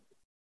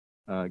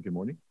Good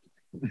morning.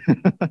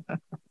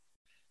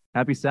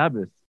 Happy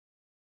Sabbath.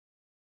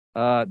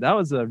 That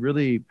was a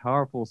really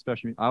powerful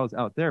special. I was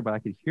out there, but I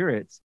could hear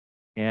it.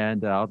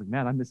 And I was like,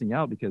 man, I'm missing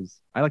out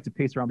because I like to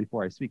pace around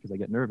before I speak because I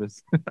get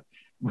nervous.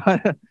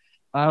 But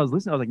I was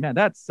listening. I was like, man,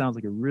 that sounds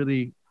like a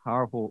really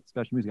powerful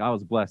special music. I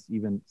was blessed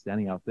even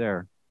standing out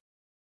there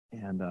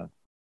and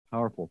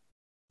powerful.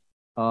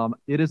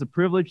 It is a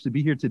privilege to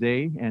be here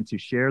today and to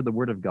share the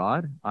Word of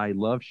God. I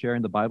love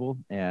sharing the Bible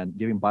and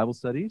giving Bible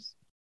studies.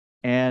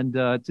 And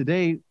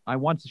today, I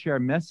want to share a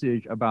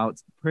message about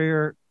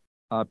prayer,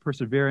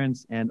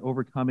 perseverance, and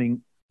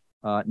overcoming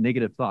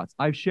negative thoughts.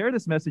 I've shared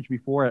this message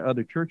before at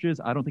other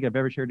churches. I don't think I've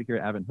ever shared it here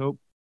at Advent Hope.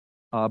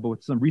 But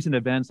with some recent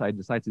events, I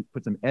decided to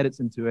put some edits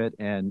into it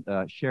and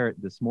share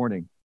it this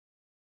morning.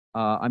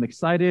 I'm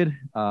excited.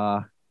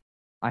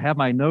 I have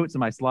my notes and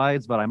my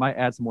slides, but I might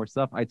add some more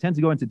stuff. I tend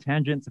to go into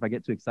tangents if I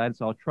get too excited,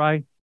 so I'll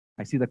try.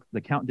 I see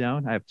the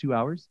countdown. I have 2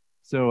 hours.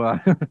 So,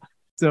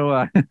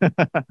 so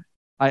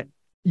I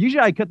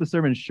usually I cut the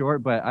sermon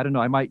short, but I don't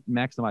know. I might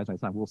maximize my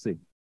time. We'll see.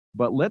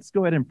 But let's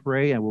go ahead and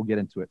pray and we'll get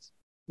into it.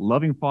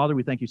 Loving Father,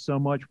 we thank you so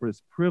much for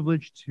this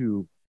privilege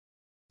to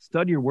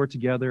study your word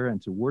together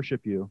and to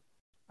worship you.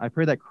 I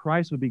pray that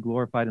Christ would be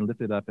glorified and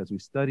lifted up as we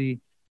study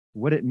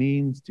what it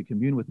means to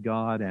commune with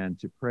God and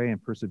to pray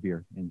and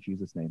persevere. In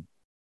Jesus' name,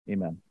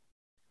 amen.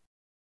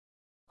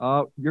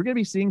 You're going to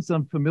be seeing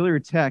some familiar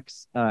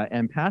texts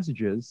and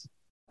passages,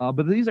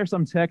 but these are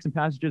some texts and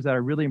passages that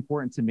are really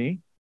important to me.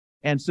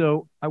 And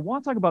so I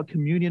want to talk about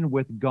communion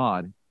with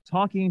God,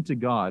 talking to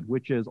God,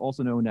 which is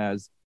also known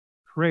as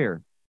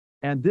prayer.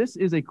 And this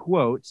is a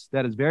quote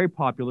that is very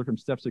popular from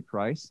Steps of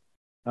Christ.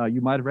 You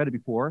might have read it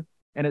before.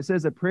 And it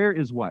says that prayer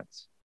is what?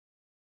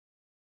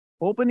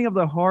 Opening of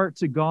the heart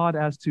to God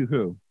as to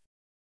who?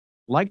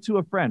 Like to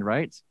a friend,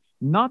 right?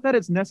 Not that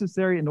it's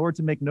necessary in order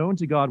to make known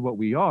to God what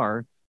we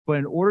are, but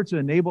in order to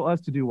enable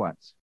us to do what?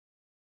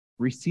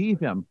 Receive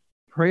him.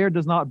 Prayer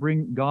does not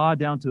bring God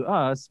down to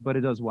us, but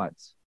it does what?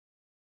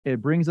 It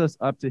brings us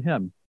up to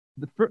him.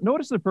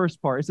 Notice the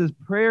first part. It says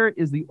prayer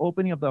is the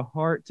opening of the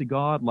heart to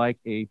God like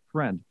a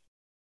friend.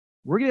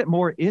 We're going to get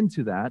more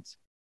into that,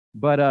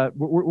 but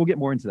we'll get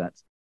more into that.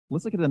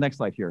 Let's look at the next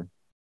slide here.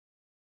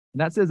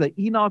 And that says that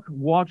Enoch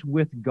walked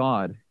with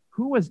God.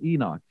 Who was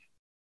Enoch?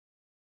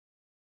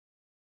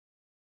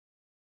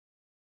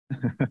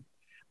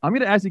 I'm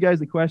going to ask you guys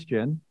a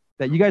question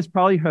that you guys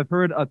probably have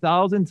heard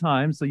 1,000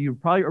 times, so you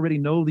probably already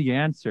know the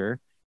answer.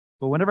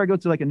 But whenever I go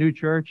to like a new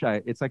church,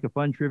 it's like a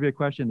fun trivia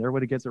question.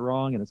 Everybody gets it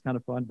wrong, and it's kind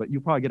of fun, but you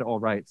probably get it all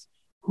right.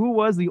 Who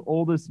was the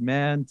oldest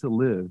man to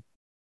live?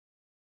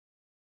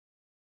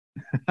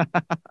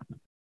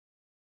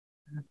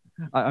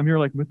 I'm here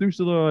like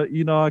Methuselah,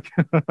 Enoch.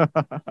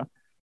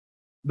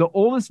 The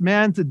oldest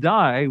man to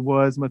die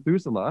was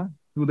Methuselah,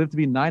 who lived to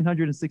be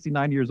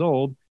 969 years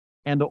old.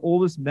 And the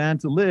oldest man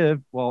to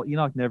live, well,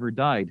 Enoch never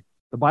died.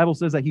 The Bible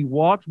says that he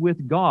walked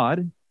with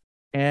God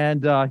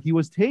and he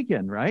was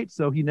taken, right?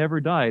 So he never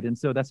died. And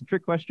so that's a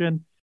trick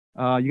question.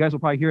 You guys will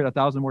probably hear it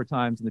 1,000 more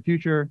times in the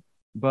future.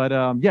 But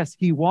yes,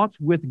 he walked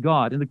with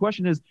God. And the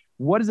question is,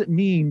 what does it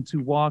mean to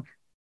walk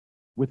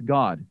with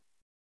God?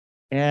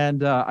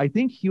 And I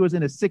think he was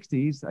in his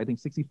 60s, I think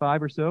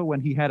 65 or so, when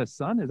he had a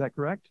son. Is that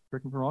correct?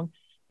 Correct me if I'm wrong.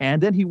 And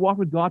then he walked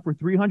with God for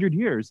 300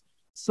 years.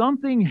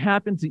 Something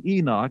happened to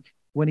Enoch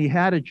when he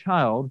had a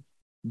child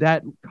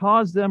that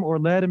caused them or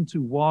led him to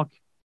walk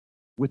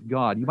with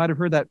God. You might have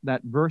heard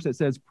that verse that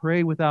says,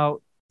 pray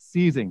without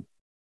ceasing.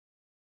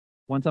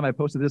 One time I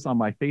posted this on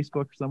my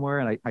Facebook somewhere,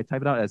 and I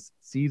type it out as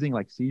seizing,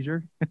 like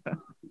seizure.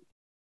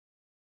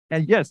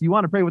 And yes, you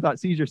want to pray without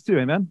seizures too,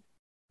 amen?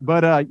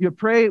 But you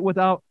pray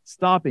without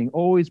stopping,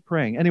 always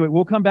praying. Anyway,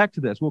 we'll come back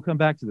to this. We're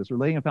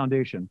laying a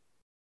foundation.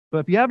 But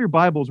if you have your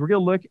Bibles, we're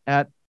going to look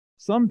at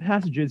some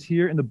passages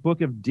here in the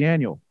book of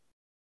Daniel.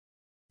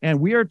 And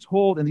we are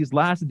told in these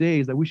last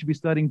days that we should be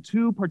studying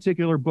 2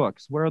 particular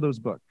books. What are those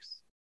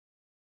books?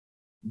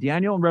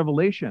 Daniel and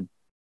Revelation.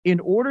 In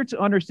order to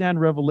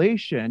understand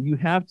Revelation, you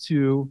have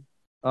to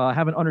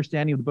have an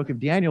understanding of the book of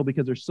Daniel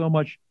because there's so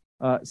much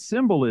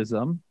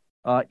symbolism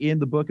in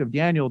the book of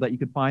Daniel that you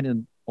could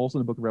find also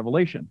in the book of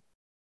Revelation.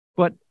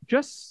 But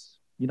just,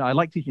 I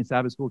like teaching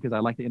Sabbath school because I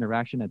like the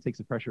interaction and it takes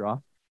the pressure off.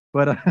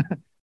 But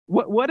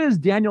what is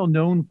Daniel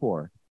known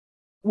for?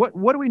 What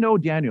do we know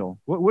Daniel?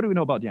 What do we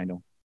know about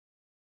Daniel?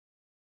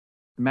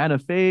 Man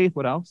of faith.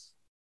 What else?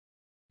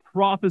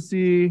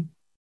 Prophecy,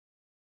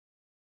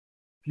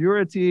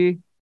 purity,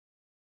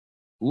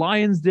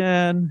 lion's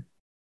den,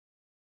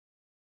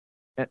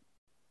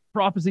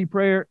 prophecy,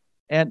 prayer.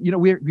 And,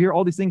 we hear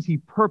all these things. He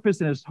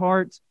purposed in his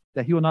heart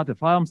that he will not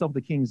defile himself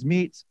with the king's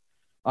meat.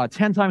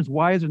 10 times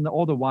wiser than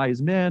all the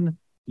wise men.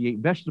 He ate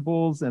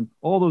vegetables and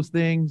all those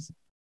things.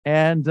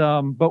 And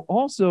but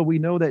also we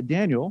know that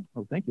Daniel,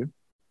 thank you,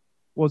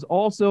 was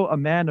also a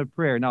man of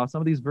prayer. Now,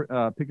 some of these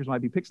pictures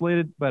might be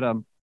pixelated, but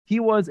he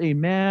was a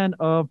man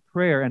of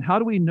prayer. And how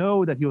do we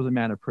know that he was a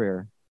man of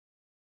prayer?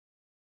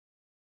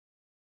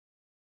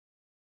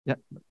 Yeah,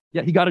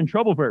 he got in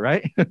trouble for it,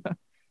 right?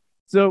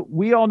 So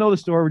we all know the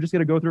story. We're just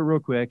going to go through it real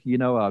quick.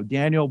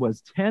 Daniel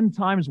was 10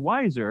 times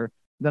wiser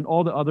than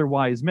all the other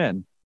wise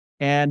men.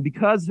 And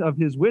because of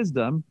his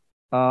wisdom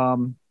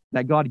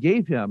that God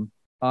gave him,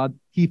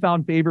 he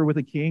found favor with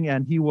the king,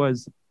 and he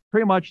was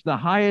pretty much the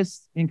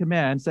highest in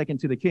command,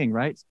 second to the king,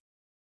 right?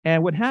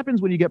 And what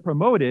happens when you get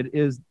promoted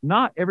is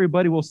not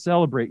everybody will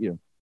celebrate you,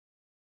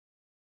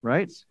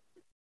 right?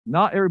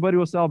 Not everybody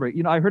will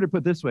celebrate. I heard it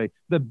put this way: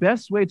 the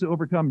best way to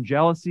overcome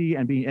jealousy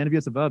and being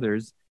envious of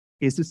others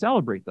is to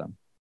celebrate them.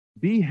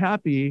 Be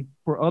happy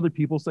for other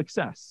people's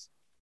success.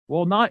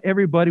 Well, not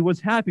everybody was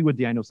happy with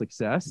Daniel's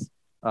success.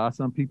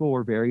 Some people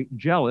were very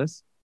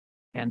jealous.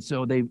 And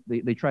so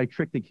they try to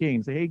trick the king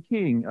and say, hey,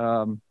 king,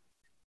 do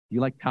you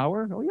like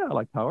power? Oh, yeah, I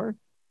like power.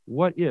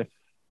 What if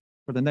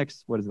for the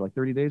next,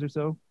 30 days or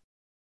so,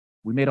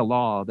 we made a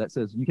law that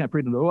says you can't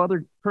pray to no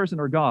other person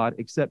or God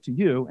except to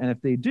you. And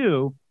if they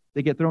do,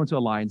 they get thrown into a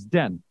lion's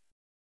den.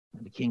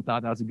 And the king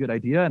thought that was a good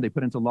idea, and they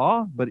put it into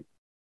law, but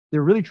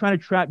they're really trying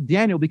to trap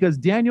Daniel because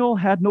Daniel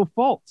had no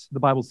fault, the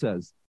Bible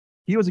says.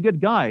 He was a good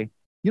guy.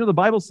 The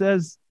Bible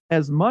says,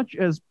 as much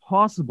as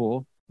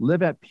possible,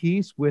 live at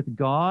peace with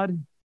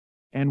God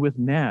and with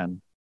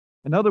man.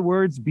 In other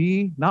words,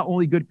 be not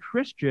only good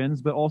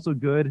Christians, but also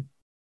good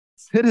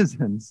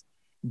citizens.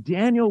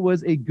 Daniel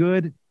was a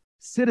good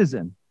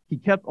citizen. He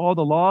kept all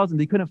the laws, and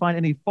they couldn't find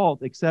any fault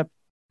except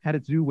had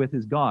it to do with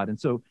his God. And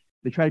so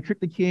they try to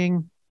trick the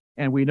king,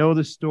 and we know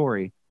the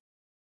story.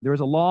 There was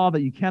a law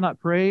that you cannot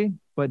pray,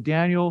 but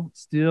Daniel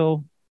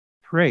still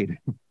prayed.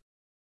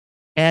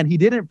 And he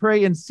didn't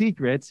pray in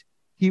secret.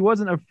 He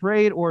wasn't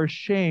afraid or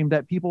ashamed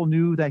that people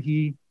knew that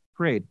he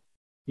prayed.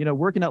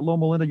 Working at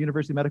Loma Linda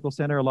University Medical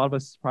Center, a lot of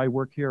us probably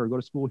work here or go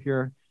to school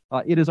here.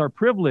 It is our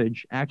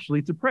privilege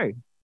actually to pray.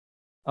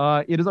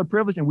 It is our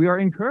privilege, and we are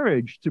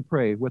encouraged to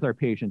pray with our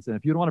patients. And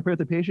if you don't want to pray with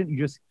the patient, you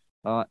just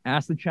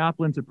ask the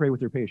chaplain to pray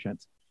with your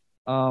patient.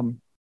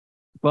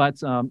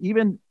 But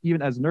even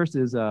as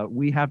nurses,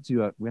 we have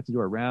to do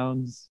our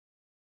rounds,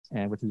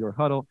 and we have to do our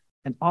huddle.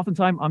 And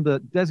oftentimes I'm the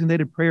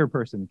designated prayer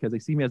person because they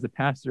see me as the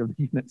pastor of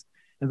the unit,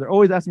 and they're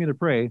always asking me to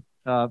pray.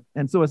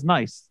 And so it's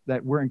nice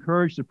that we're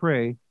encouraged to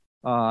pray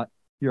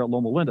here at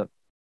Loma Linda.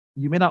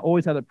 You may not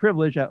always have the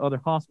privilege at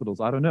other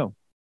hospitals. I don't know.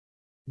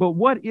 But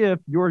what if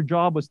your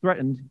job was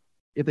threatened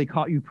if they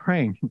caught you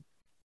praying?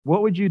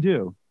 What would you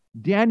do?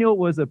 Daniel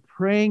was a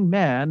praying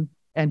man,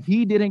 and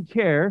he didn't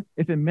care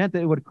if it meant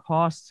that it would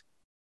cost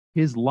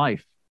his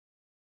life.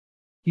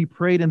 He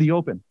prayed in the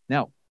open.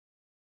 Now,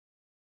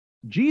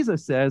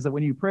 Jesus says that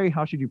when you pray,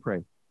 how should you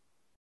pray?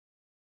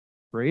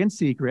 Pray in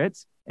secret,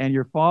 and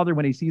your Father,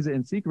 when he sees it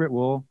in secret,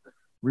 will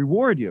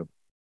reward you.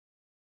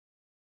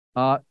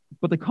 But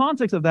the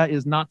context of that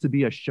is not to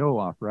be a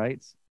show-off,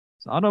 right?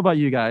 So I don't know about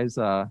you guys,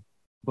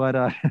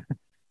 but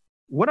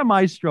one of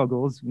my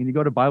struggles when you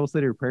go to Bible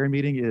study or prayer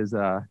meeting is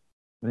when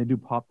they do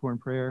popcorn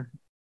prayer,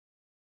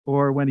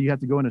 or when you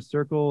have to go in a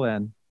circle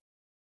and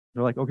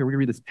they're like, okay, we're gonna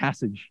read this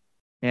passage,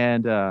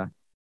 and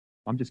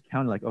I'm just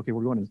counting like, okay,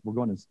 we're going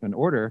in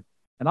order,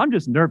 and I'm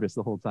just nervous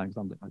the whole time because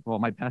I'm like, well,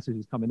 my passage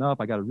is coming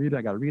up, I gotta read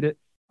it.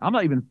 I'm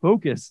not even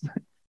focused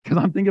because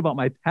I'm thinking about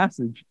my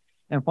passage.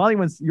 And finally,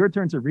 when it's your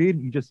turn to read,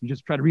 you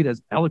just try to read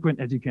as eloquent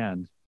as you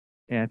can,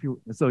 and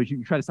you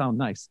try to sound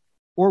nice.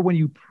 Or when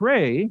you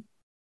pray,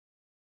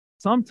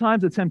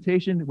 sometimes the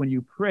temptation when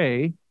you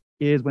pray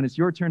is when it's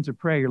your turn to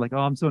pray, you're like, oh,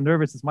 I'm so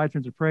nervous, it's my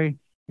turn to pray, and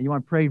you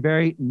want to pray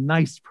very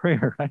nice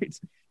prayer, right?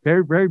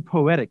 Very, very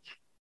poetic.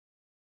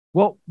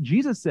 Well,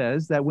 Jesus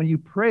says that when you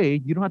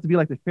pray, you don't have to be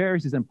like the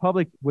Pharisees in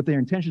public, what their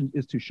intention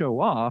is to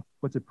show off,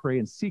 but to pray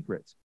in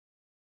secret.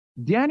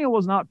 Daniel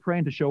was not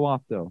praying to show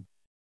off, though.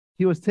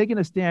 He was taking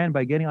a stand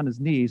by getting on his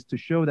knees to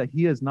show that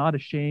he is not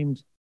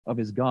ashamed of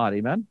his God.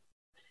 Amen?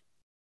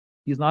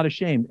 He's not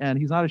ashamed. And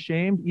he's not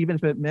ashamed even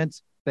if it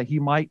meant that he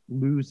might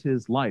lose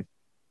his life.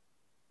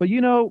 But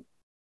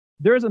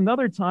there's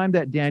another time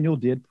that Daniel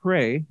did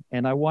pray,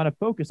 and I want to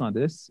focus on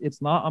this.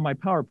 It's not on my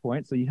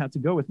PowerPoint, so you have to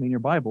go with me in your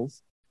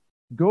Bibles.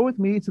 Go with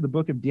me to the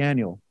book of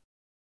Daniel.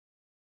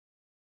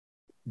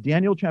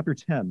 Daniel chapter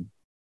 10.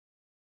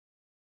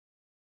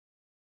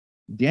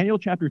 Daniel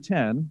chapter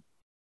 10.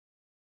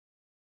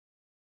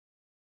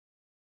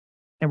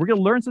 And we're going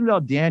to learn something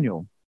about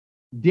Daniel.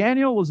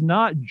 Daniel was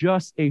not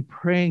just a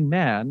praying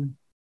man.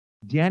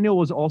 Daniel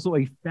was also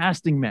a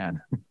fasting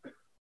man.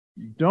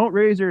 Don't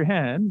raise your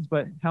hands,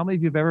 but how many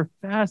of you have ever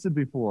fasted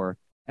before?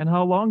 And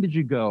how long did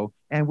you go?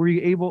 And were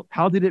you able,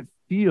 how did it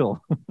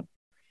feel?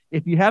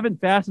 If you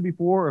haven't fasted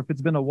before, or if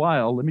it's been a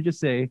while, let me just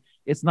say,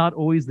 it's not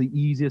always the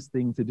easiest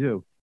thing to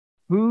do.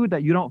 Food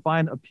that you don't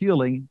find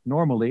appealing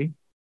normally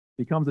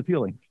becomes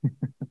appealing.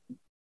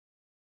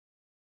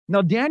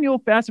 Now, Daniel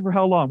fasted for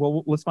how long?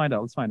 Well, let's find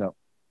out.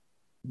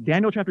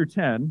 Daniel chapter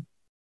 10,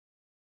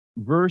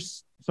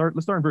 let's start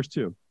in verse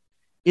 2.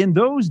 In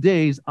those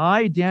days,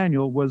 I,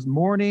 Daniel, was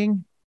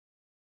mourning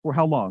for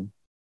how long?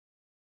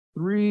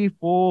 3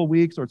 full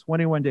weeks or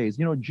 21 days.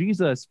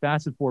 Jesus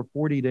fasted for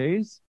 40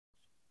 days.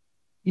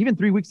 Even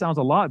 3 weeks sounds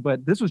a lot,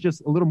 but this was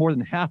just a little more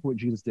than half what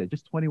Jesus did,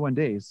 just 21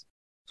 days.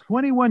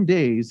 21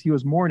 days he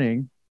was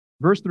mourning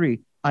Verse 3,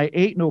 I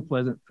ate no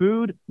pleasant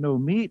food, no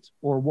meat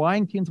or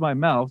wine came to my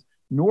mouth,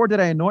 nor did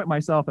I anoint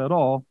myself at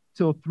all,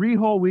 till 3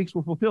 whole weeks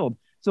were fulfilled.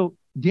 So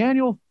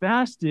Daniel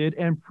fasted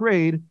and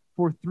prayed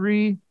for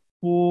 3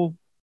 full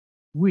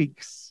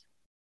weeks.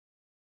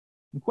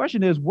 The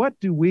question is, what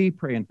do we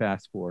pray and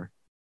fast for?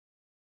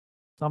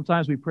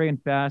 Sometimes we pray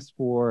and fast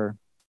for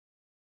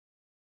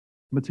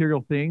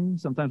material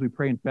things. Sometimes we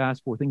pray and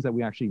fast for things that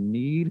we actually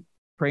need.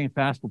 Pray and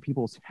fast for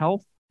people's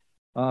health.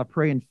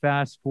 Pray and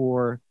fast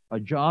for a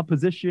job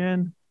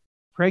position.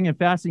 Praying and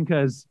fasting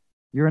because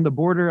you're in the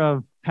border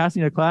of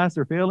passing a class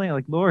or failing.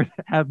 Like, Lord,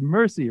 have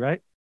mercy,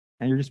 right?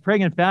 And you're just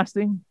praying and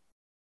fasting.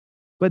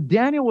 But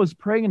Daniel was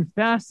praying and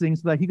fasting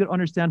so that he could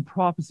understand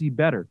prophecy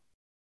better.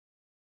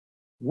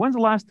 When's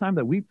the last time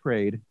that we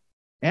prayed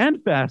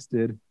and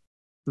fasted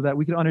so that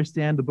we could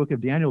understand the book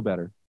of Daniel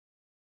better?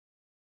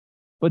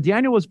 But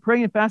Daniel was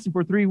praying and fasting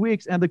for 3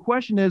 weeks. And the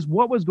question is,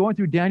 what was going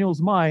through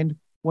Daniel's mind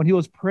when he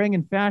was praying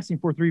and fasting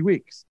for 3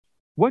 weeks?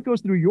 What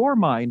goes through your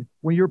mind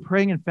when you're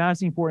praying and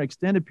fasting for an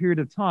extended period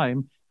of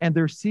time and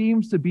there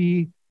seems to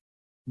be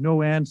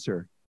no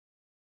answer?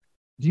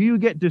 Do you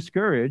get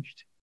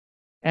discouraged?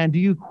 And do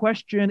you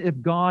question if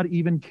God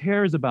even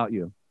cares about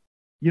you?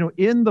 You know,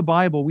 in the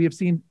Bible, we have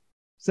seen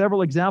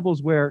several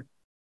examples where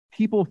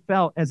people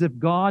felt as if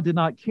God did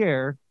not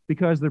care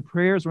because their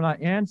prayers were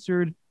not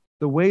answered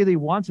the way they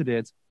wanted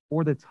it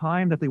or the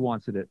time that they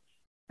wanted it.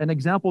 An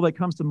example that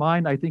comes to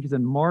mind, I think, is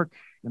in Mark,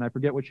 and I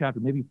forget which chapter,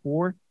 maybe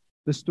 4,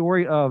 the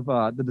story of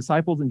the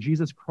disciples and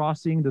Jesus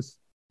crossing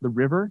the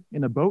river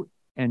in a boat,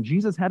 and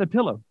Jesus had a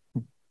pillow.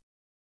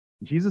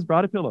 Jesus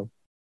brought a pillow.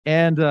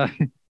 And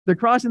they're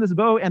crossing this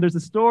boat, and there's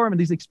a storm, and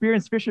these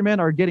experienced fishermen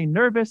are getting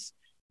nervous,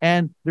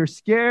 and they're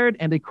scared,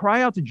 and they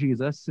cry out to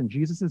Jesus, and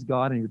Jesus is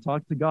God, and you're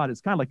talking to God. It's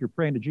kind of like you're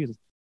praying to Jesus.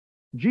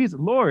 Jesus,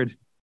 Lord,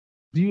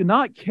 do you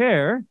not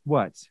care,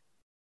 what?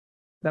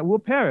 That we'll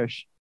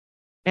perish.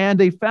 And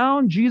they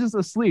found Jesus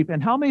asleep.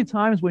 And how many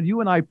times when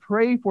you and I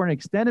pray for an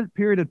extended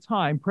period of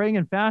time, praying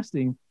and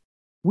fasting,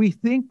 we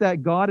think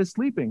that God is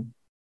sleeping.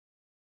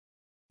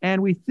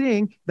 And we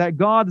think that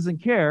God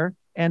doesn't care.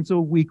 And so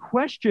we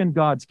question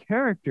God's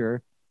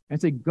character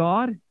and say,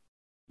 God,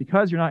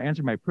 because you're not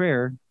answering my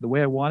prayer the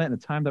way I want it and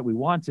the time that we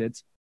want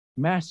it,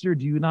 Master,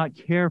 do you not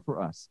care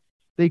for us?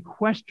 They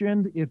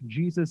questioned if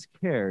Jesus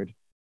cared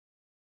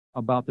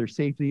about their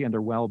safety and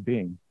their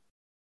well-being.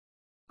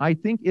 I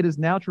think it is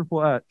natural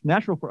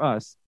for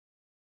us.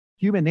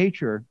 Human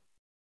nature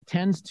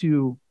tends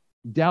to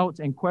doubt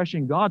and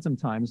question God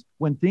sometimes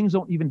when things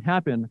don't even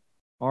happen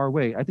our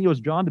way. I think it was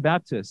John the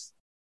Baptist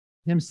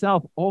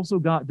himself also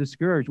got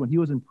discouraged when he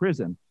was in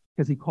prison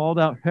because he called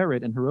out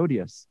Herod and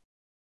Herodias.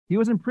 He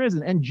was in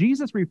prison, and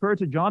Jesus referred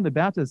to John the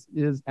Baptist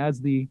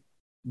as the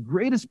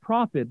greatest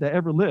prophet that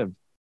ever lived.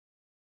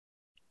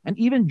 And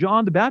even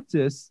John the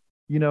Baptist,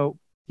 you know,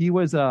 he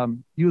was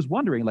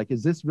wondering, like,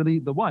 is this really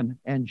the one?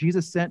 And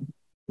Jesus sent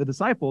the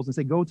disciples and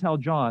said, go tell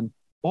John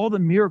all the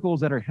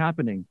miracles that are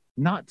happening,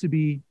 not to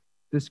be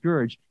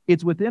discouraged.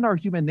 It's within our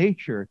human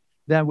nature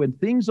that when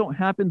things don't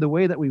happen the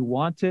way that we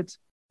want it,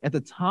 at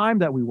the time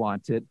that we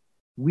want it,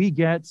 we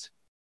get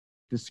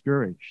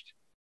discouraged.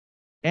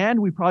 And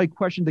we probably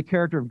question the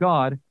character of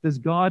God. Does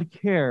God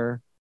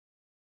care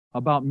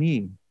about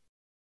me?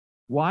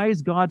 Why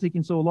is God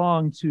taking so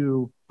long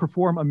to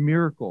perform a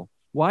miracle?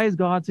 Why is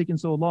God taking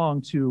so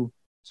long to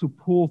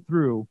pull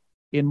through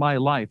in my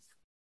life?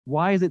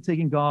 Why is it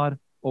taking God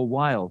a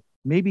while?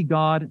 Maybe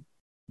God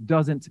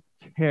doesn't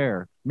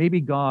care.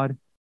 Maybe God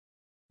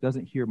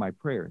doesn't hear my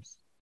prayers.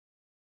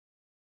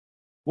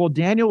 Well,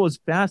 Daniel was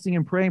fasting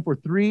and praying for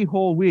 3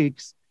 whole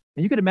weeks.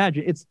 And you can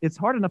imagine it's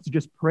hard enough to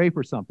just pray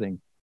for something.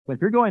 But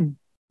if you're going,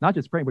 not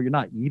just praying, but you're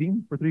not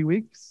eating for 3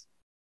 weeks,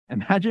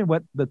 imagine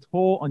what the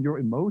toll on your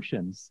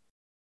emotions.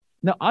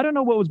 Now, I don't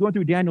know what was going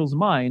through Daniel's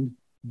mind,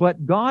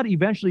 but God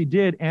eventually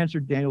did answer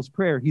Daniel's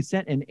prayer. He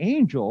sent an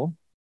angel,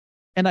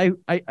 and I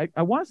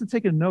want us to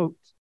take it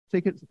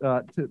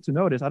to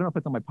notice. I don't know if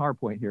it's on my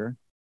PowerPoint here.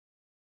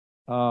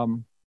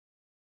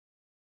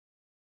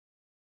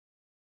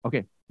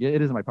 Okay, yeah,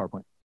 it is in my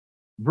PowerPoint.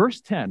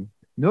 Verse 10,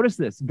 notice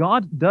this.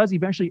 God does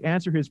eventually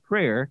answer his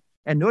prayer,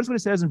 and notice what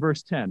it says in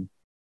verse 10.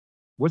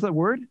 What's that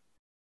word?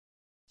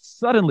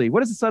 Suddenly.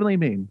 What does it suddenly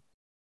mean?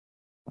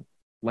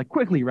 Like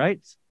quickly, right?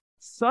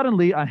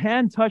 Suddenly, a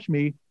hand touched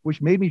me,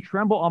 which made me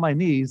tremble on my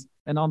knees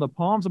and on the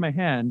palms of my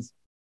hands.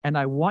 And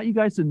I want you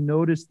guys to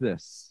notice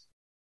this.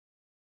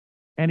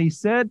 And he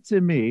said to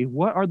me,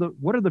 what are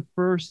the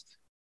first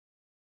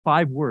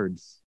 5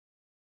 words?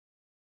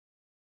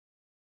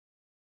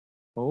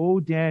 Oh,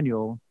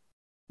 Daniel,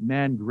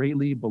 man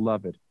greatly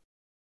beloved.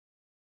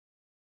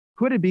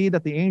 Could it be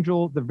that the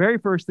angel, the very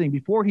first thing,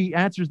 before he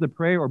answers the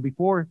prayer or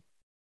before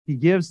he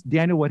gives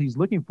Daniel what he's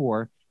looking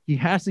for, he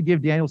has to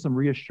give Daniel some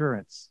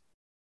reassurance?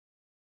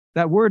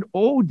 That word,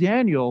 oh,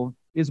 Daniel,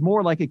 is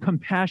more like a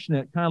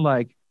compassionate, kind of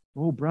like,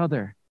 oh,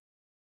 brother,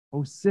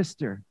 oh,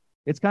 sister.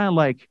 It's kind of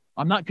like,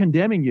 I'm not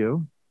condemning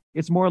you.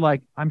 It's more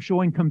like, I'm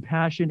showing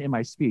compassion in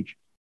my speech.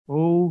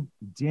 Oh,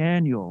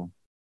 Daniel.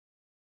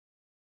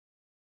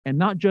 And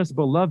not just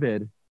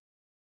beloved,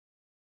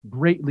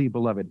 greatly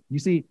beloved. You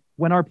see,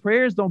 when our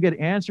prayers don't get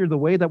answered the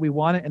way that we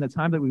want it and the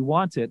time that we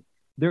want it,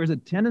 there is a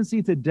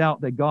tendency to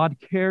doubt that God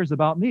cares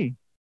about me.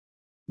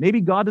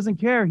 Maybe God doesn't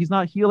care. He's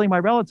not healing my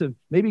relative.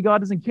 Maybe God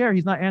doesn't care.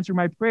 He's not answering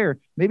my prayer.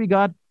 Maybe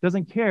God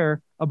doesn't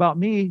care about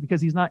me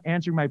because he's not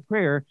answering my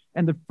prayer.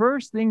 And the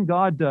first thing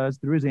God does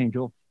through his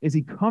angel is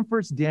he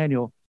comforts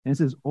Daniel and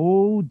says,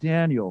 "Oh,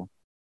 Daniel,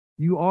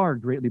 you are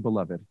greatly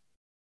beloved.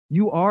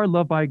 You are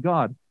loved by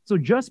God. So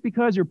just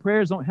because your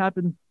prayers don't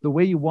happen the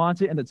way you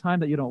want it and the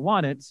time that you don't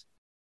want it,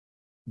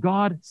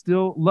 God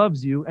still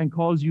loves you and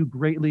calls you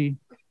greatly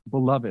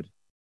beloved.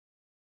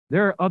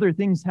 There are other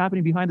things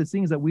happening behind the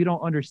scenes that we don't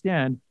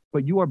understand,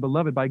 but you are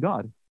beloved by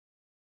God.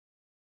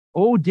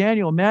 Oh,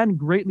 Daniel, man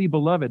greatly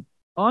beloved,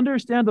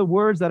 understand the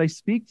words that I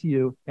speak to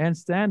you and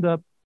stand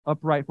up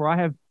upright, for I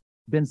have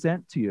been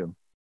sent to you."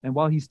 And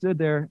while he stood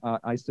there,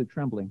 I stood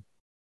trembling.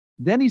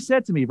 Then he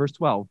said to me, verse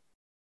 12,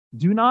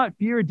 "Do not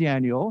fear,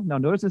 Daniel." Now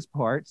notice this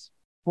part,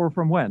 for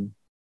from when?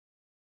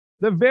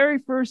 The very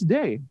first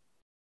day.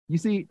 You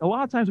see, a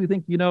lot of times we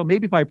think,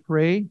 maybe if I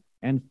pray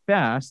and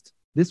fast,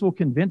 this will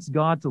convince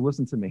God to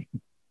listen to me.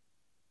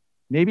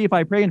 Maybe if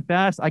I pray and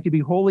fast, I could be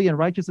holy and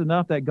righteous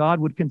enough that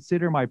God would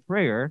consider my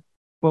prayer.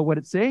 But what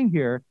it's saying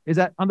here is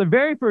that on the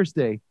very first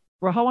day,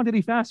 for how long did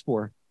he fast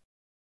for?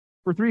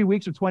 For 3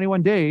 weeks or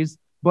 21 days.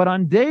 But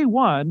on day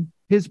one,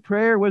 his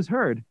prayer was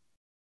heard.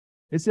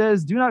 It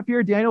says, "Do not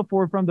fear, Daniel,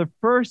 for from the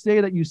first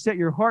day that you set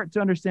your heart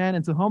to understand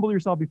and to humble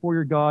yourself before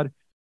your God,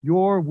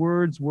 your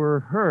words were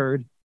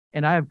heard,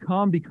 and I have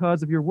come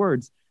because of your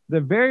words." The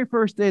very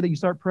first day that you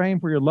start praying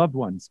for your loved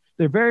ones,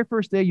 the very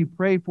first day you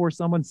pray for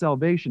someone's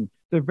salvation,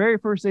 the very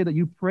first day that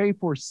you pray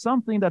for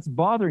something that's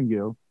bothering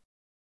you,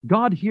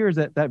 God hears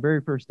it that very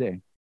first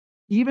day.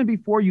 Even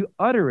before you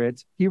utter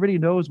it, he already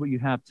knows what you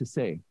have to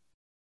say.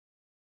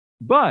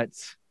 But,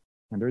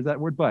 and there's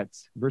that word but,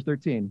 verse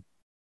 13,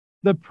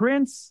 "The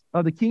prince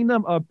of the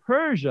kingdom of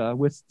Persia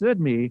withstood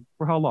me"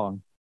 for how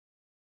long?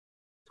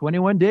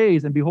 21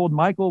 days. "And behold,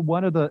 Michael,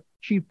 one of the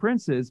chief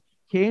princes,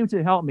 came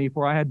to help me,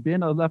 for I had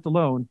been left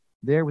alone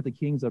there with the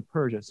kings of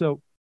Persia."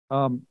 So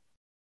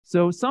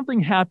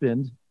something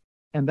happened,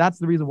 and that's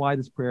the reason why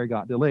this prayer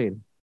got delayed.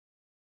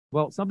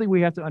 Well, something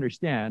we have to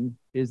understand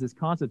is this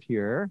concept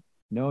here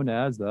known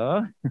as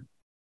the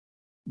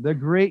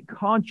Great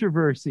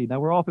Controversy. Now,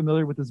 we're all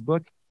familiar with this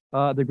book,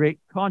 The Great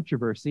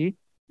Controversy,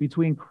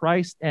 between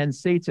Christ and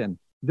Satan.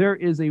 There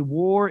is a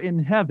war in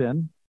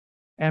heaven,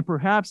 and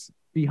perhaps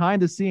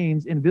behind the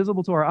scenes,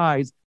 invisible to our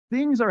eyes,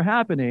 things are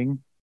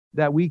happening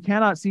that we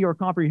cannot see or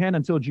comprehend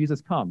until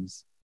Jesus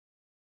comes.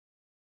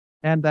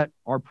 And that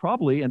are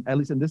probably, and at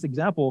least in this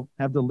example,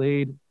 have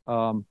delayed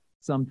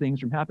some things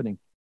from happening.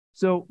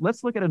 So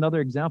let's look at another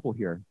example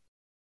here.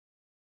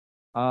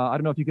 I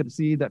don't know if you could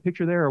see that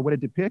picture there or what it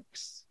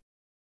depicts,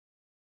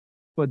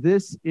 but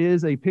this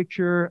is a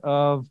picture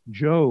of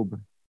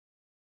Job.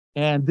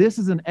 And this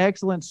is an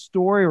excellent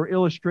story or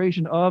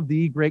illustration of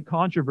the Great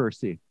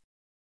Controversy.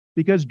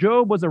 Because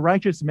Job was a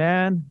righteous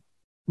man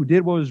who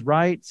did what was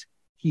right.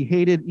 He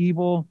hated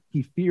evil.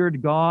 He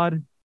feared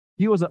God.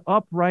 He was an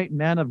upright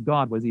man of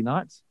God, was he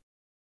not?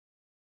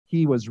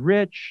 He was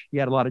rich. He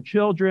had a lot of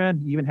children.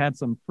 He even had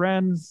some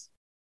friends.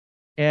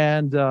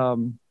 And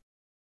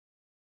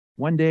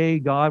one day,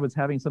 God was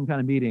having some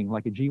kind of meeting,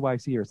 like a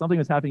GYC or something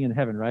was happening in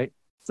heaven, right?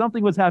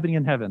 Something was happening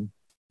in heaven.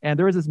 And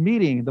there was this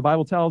meeting, the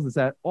Bible tells us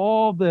that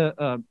all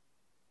the,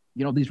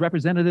 these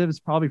representatives,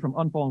 probably from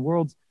unfallen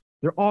worlds,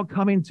 they're all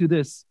coming to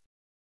this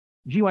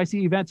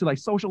GYC event to like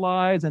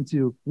socialize and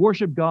to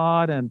worship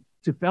God and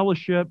to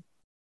fellowship.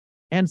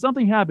 And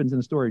something happens in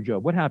the story of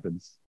Job. What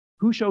happens?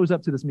 Who shows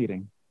up to this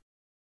meeting?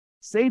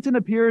 Satan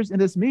appears in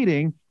this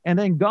meeting, and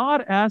then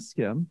God asks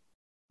him,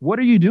 "What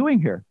are you doing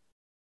here?"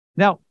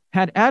 Now,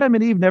 had Adam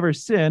and Eve never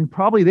sinned,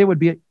 probably they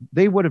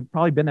would have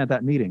probably been at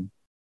that meeting.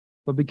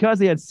 But because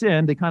they had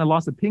sinned, they kind of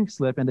lost a pink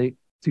slip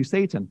to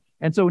Satan.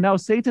 And so now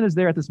Satan is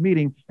there at this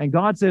meeting, and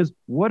God says,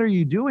 "What are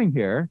you doing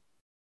here?"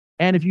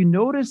 And if you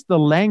notice the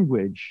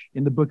language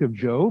in the book of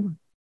Job,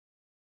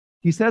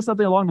 he says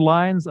something along the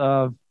lines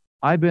of,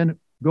 "I've been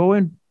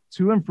going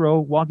to and fro,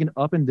 walking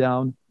up and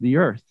down the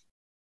earth."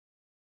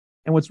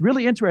 And what's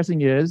really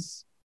interesting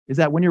is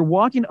that when you're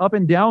walking up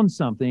and down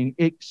something,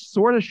 it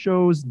sort of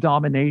shows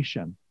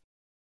domination.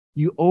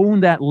 You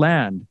own that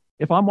land.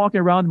 If I'm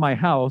walking around my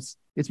house,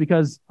 it's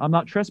because I'm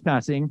not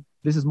trespassing.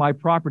 This is my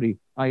property.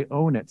 I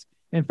own it.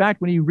 In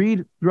fact, when you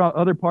read throughout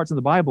other parts of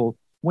the Bible,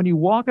 when you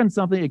walk on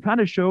something, it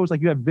kind of shows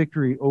like you have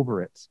victory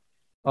over it.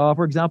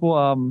 For example,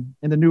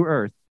 in the new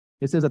earth,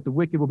 it says that the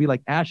wicked will be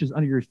like ashes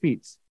under your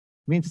feet.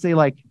 It means to say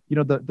like,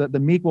 the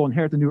meek will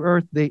inherit the new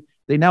earth. They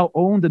now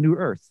own the new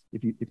earth,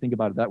 if you think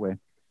about it that way.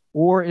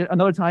 Or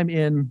another time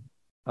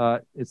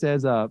it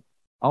says,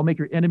 "I'll make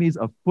your enemies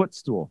a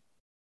footstool,"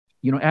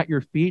 at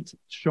your feet,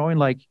 showing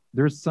like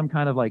there's some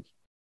kind of like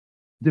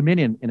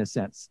dominion in a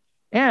sense.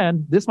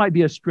 And this might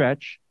be a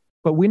stretch,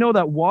 but we know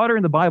that water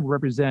in the Bible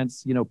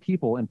represents,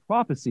 people and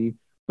prophecy,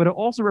 but it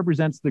also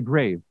represents the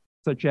grave,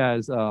 such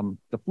as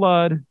the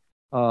flood,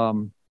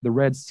 the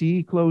Red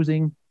Sea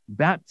closing,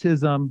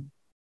 baptism.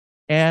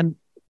 And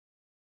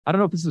I don't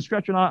know if this is a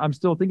stretch or not. I'm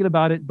still thinking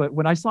about it. But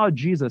when I saw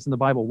Jesus in the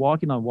Bible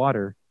walking on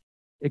water,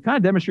 it kind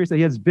of demonstrates that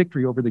he has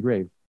victory over the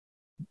grave.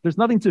 There's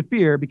nothing to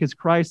fear because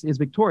Christ is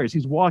victorious.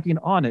 He's walking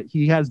on it.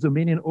 He has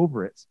dominion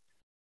over it.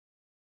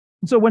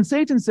 And so when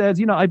Satan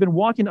says, I've been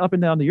walking up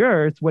and down the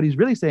earth, what he's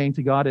really saying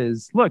to God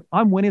is, look,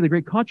 I'm winning the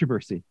great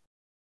controversy.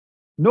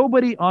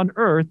 Nobody on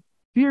earth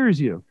fears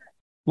you.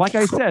 Like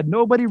I said,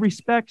 nobody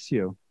respects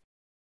you.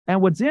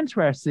 And what's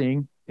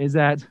interesting is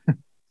that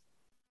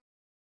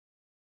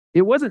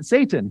it wasn't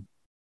Satan.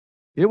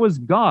 It was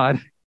God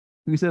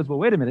who says, well,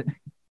 wait a minute.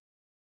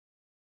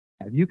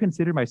 Have you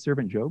considered my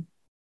servant Job?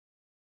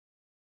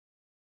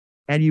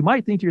 And you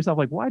might think to yourself,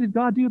 like, why did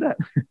God do that?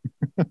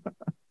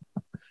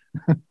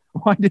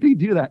 Why did he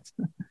do that?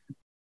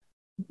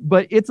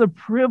 But it's a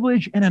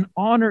privilege and an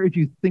honor if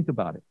you think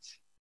about it,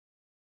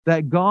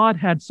 that God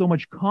had so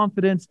much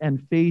confidence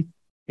and faith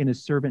in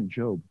his servant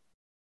Job.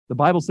 The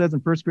Bible says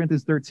in 1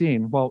 Corinthians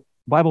 13, well,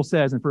 Bible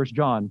says in 1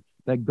 John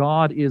that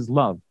God is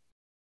love.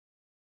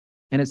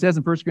 And it says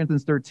in 1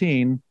 Corinthians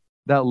 13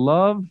 that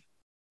love,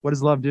 what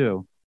does love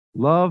do?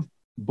 Love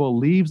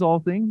believes all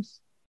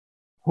things,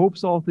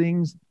 hopes all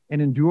things,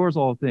 and endures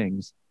all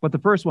things. But the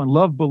first one,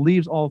 love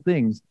believes all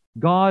things.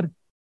 God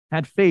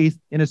had faith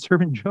in his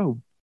servant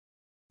Job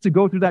to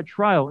go through that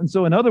trial. And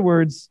so, in other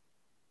words,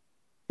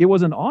 it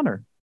was an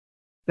honor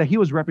that he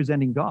was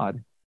representing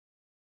God.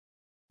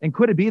 And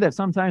could it be that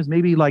sometimes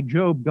maybe like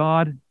Job,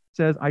 God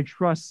says, I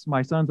trust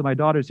my sons and my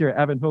daughters here at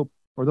Advent Hope,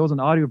 or those in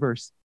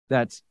Audioverse,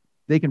 that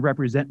they can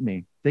represent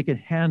me. They can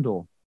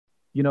handle,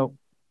 in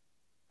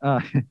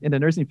the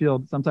nursing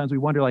field, sometimes we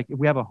wonder, like, if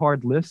we have a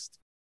hard list,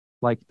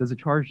 like, does the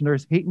charge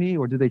nurse hate me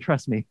or do they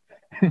trust me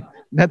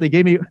that they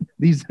gave me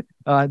these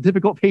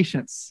difficult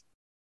patients?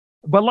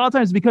 But a lot of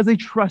times because they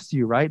trust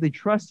you, right? They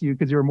trust you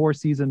because you're a more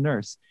seasoned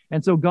nurse.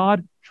 And so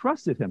God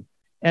trusted him.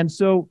 And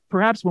so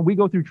perhaps when we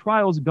go through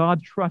trials,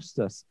 God trusts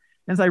us.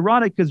 And it's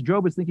ironic because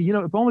Job is thinking,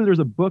 if only there's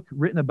a book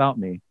written about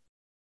me.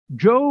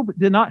 Job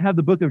did not have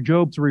the book of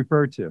Job to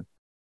refer to.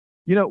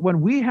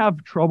 When we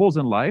have troubles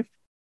in life,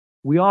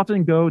 we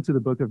often go to the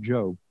book of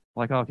Job.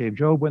 Like, okay, if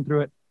Job went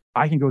through it,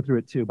 I can go through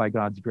it too by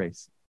God's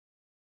grace.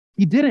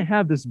 He didn't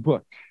have this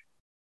book.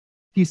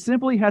 He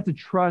simply had to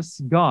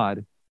trust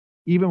God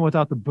even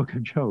without the book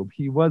of Job.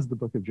 He was the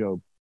book of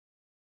Job.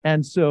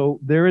 And so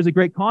there is a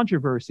great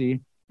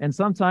controversy, and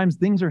sometimes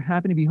things are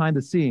happening behind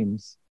the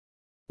scenes,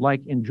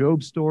 like in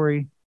Job's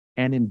story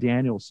and in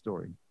Daniel's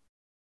story.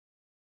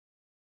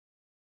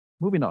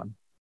 Moving on.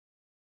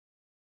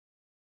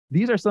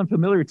 These are some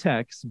familiar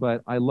texts,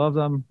 but I love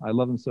them. I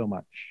love them so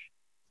much.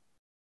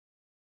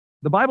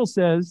 The Bible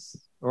says,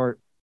 or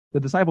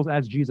the disciples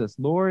asked Jesus,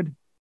 Lord,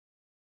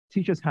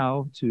 teach us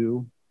how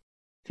to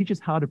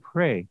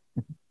pray.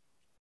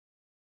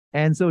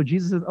 And so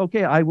Jesus says,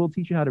 okay, I will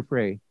teach you how to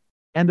pray.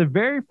 And the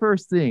very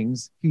first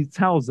things he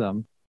tells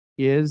them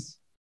is,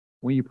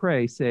 when you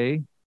pray,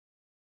 say,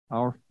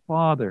 our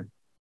Father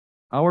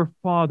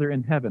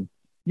in heaven.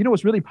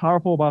 What's really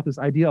powerful about this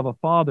idea of a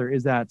father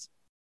is that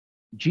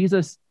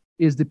Jesus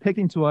is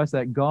depicting to us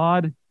that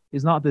God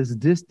is not this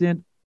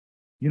distant,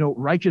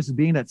 righteous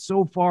being that's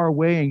so far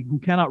away and who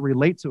cannot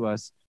relate to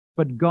us,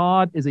 but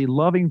God is a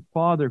loving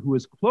father who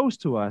is close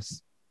to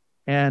us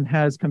and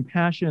has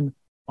compassion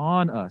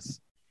on us.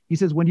 He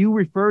says, when you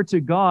refer to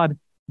God,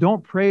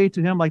 don't pray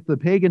to him like the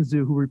pagans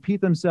do, who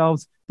repeat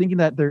themselves, thinking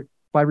that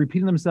by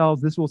repeating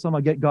themselves, this will somehow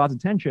get God's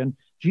attention.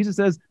 Jesus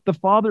says, the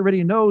Father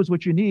already knows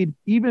what you need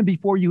even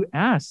before you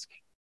ask.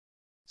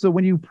 So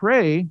when you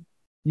pray,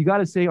 you got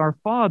to say our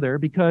Father,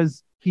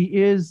 because he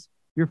is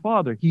your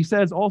Father. He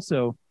says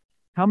also,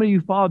 how many of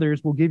you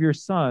fathers will give your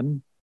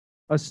son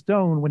a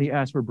stone when he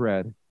asks for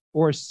bread,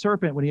 or a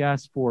serpent when he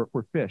asks for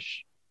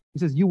fish? He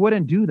says, you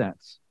wouldn't do that.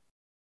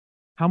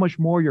 How much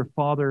more your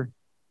Father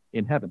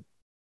in heaven?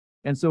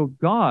 And so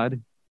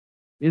God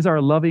is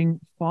our loving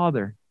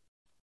Father.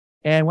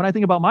 And when I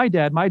think about my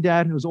dad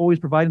was always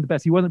providing the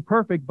best. He wasn't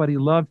perfect, but he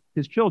loved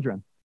his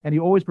children, and he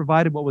always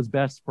provided what was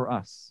best for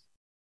us.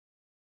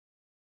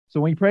 So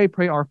when you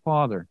pray our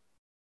Father.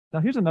 Now,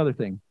 here's another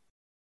thing.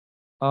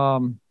 How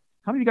many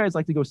of you guys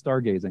like to go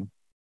stargazing?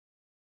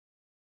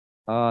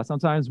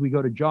 Sometimes we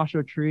go to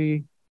Joshua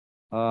Tree.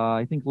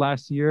 I think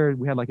last year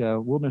we had like a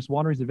wilderness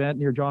wanderings event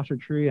near Joshua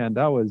Tree, and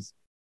that was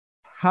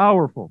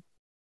powerful.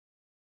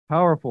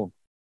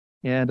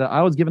 And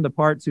I was given the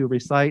part to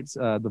recite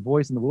the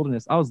voice in the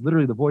wilderness. I was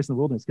literally the voice in the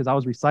wilderness because I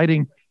was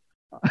reciting.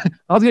 I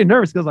was getting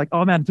nervous because, like,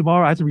 oh man,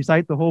 tomorrow I have to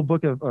recite the whole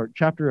book or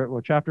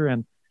chapter.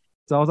 And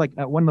so I was like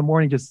at 1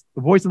 a.m, just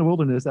the voice in the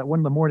wilderness at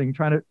 1 a.m,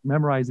 trying to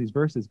memorize these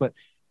verses. But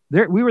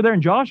we were there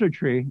in Joshua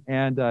Tree,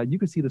 and you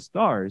could see the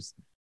stars.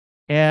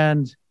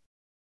 And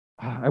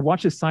I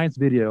watched a science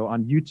video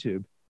on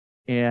YouTube,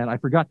 and I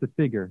forgot the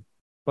figure.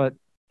 But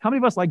how many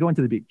of us like going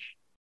to the beach?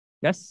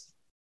 Yes?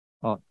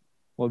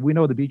 Well, we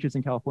know the beaches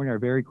in California are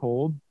very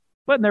cold,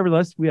 but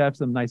nevertheless, we have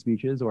some nice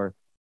beaches, or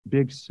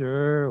Big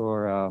Sur,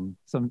 or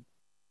some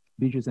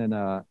beaches in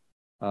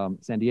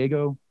San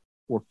Diego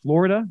or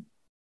Florida.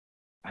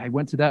 I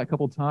went to that a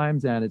couple of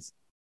times, and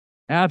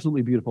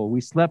Absolutely beautiful. We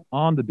slept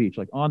on the beach,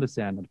 like on the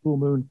sand, on full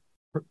moon.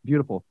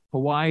 Beautiful.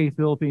 Hawaii,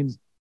 Philippines.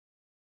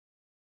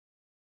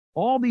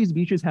 All these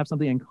beaches have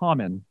something in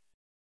common.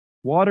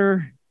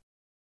 Water,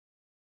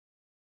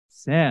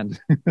 sand.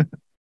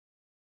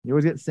 You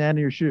always get sand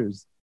in your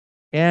shoes.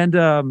 And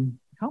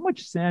how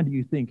much sand do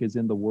you think is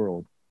in the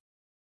world?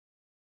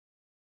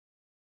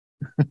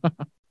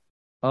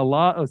 A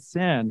lot of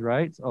sand,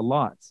 right? A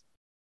lot.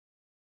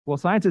 Well,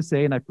 scientists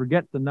say, and I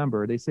forget the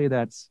number, they say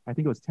that I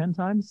think it was 10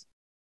 times.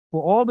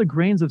 For all the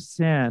grains of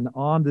sand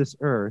on this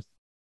earth,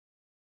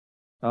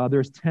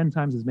 there's 10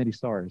 times as many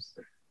stars.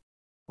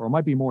 Or it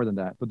might be more than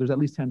that, but there's at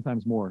least 10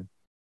 times more.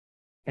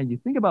 And you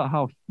think about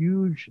how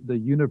huge the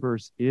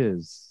universe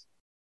is.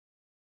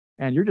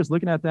 And you're just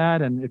looking at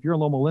that, and if you're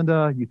in Loma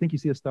Linda, you think you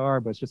see a star,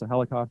 but it's just a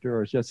helicopter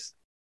or it's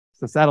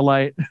a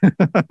satellite.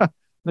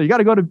 No, you got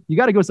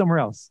to go somewhere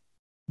else.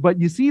 But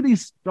you see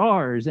these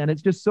stars, and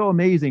it's just so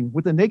amazing.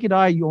 With the naked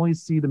eye, you only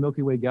see the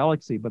Milky Way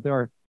galaxy, but there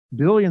are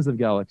billions of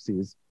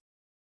galaxies.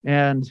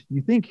 And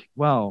you think,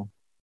 wow,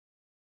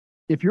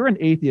 if you're an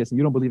atheist and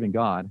you don't believe in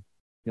God,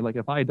 you're like,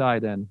 if I die,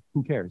 then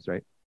who cares,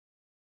 right?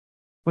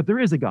 But there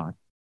is a God.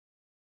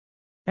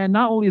 And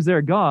not only is there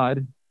a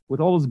God with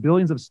all those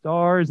billions of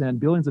stars and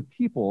billions of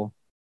people,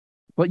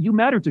 but you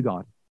matter to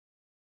God.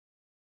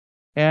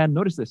 And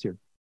notice this here.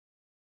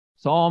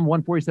 Psalm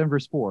 147,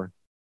 verse 4.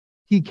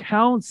 He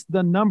counts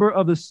the number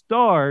of the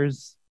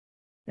stars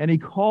and he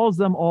calls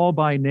them all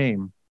by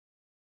name.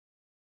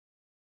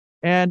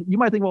 And you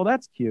might think, well,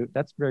 that's cute.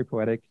 That's very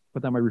poetic.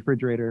 Put that on my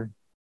refrigerator.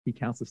 He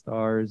counts the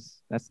stars.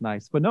 That's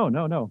nice. But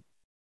no.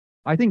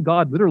 I think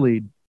God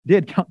literally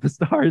did count the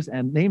stars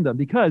and name them,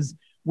 because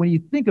when you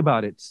think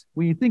about it,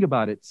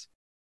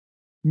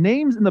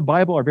 names in the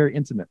Bible are very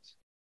intimate.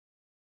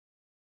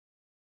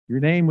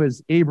 Your name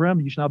was Abram,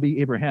 you shall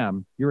be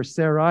Abraham. You were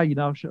Sarai, you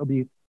now shall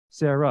be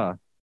Sarah.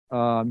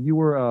 You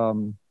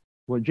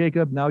were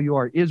Jacob, now you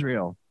are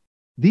Israel.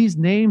 These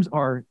names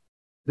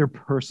they're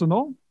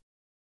personal.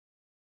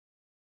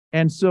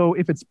 And so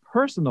if it's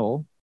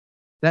personal,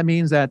 that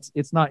means that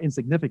it's not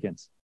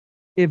insignificant.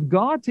 If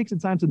God takes the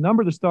time to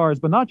number the stars,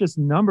 but not just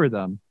number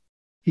them,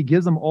 he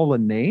gives them all a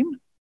name,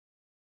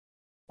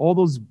 all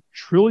those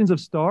trillions of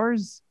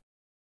stars,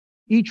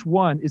 each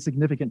one is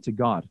significant to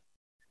God.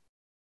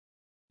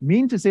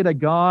 Meaning to say that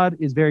God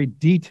is very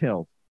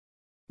detailed.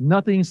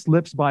 Nothing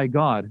slips by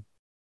God.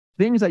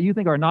 Things that you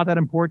think are not that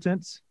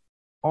important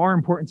are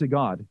important to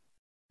God.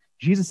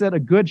 Jesus said a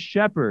good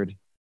shepherd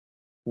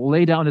will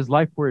lay down his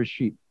life for his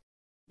sheep.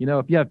 You know,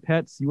 if you have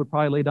pets, you would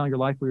probably lay down your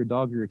life for your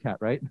dog or your cat,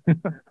 right?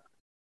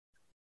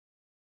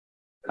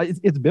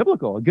 It's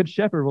biblical. A good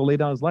shepherd will lay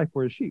down his life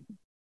for his sheep.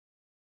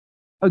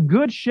 A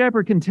good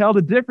shepherd can tell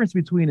the difference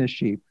between his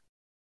sheep.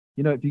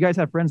 You know, if you guys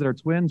have friends that are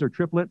twins or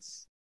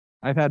triplets,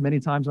 I've had many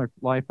times in my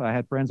life, I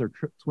had friends that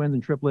are twins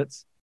and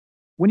triplets.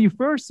 When you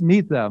first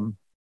meet them,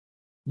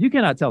 you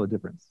cannot tell the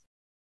difference.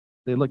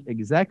 They look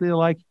exactly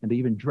alike, and they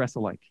even dress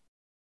alike.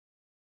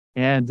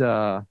 And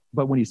but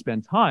when you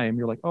spend time,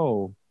 you're like,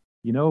 oh,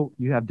 you know,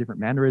 you have different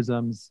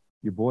mannerisms.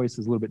 Your voice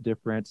is a little bit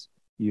different.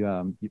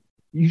 You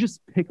just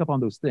pick up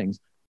on those things.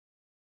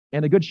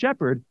 And a good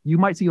shepherd, you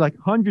might see like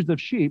hundreds of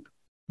sheep,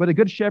 but a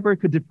good shepherd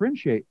could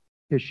differentiate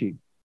his sheep.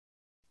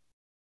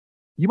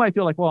 You might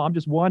feel like, well, I'm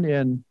just one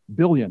in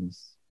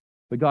billions,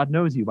 but God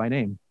knows you by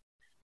name.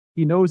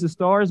 He knows the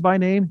stars by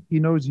name. He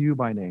knows you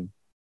by name.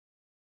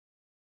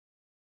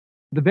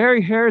 The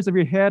very hairs of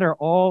your head are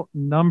all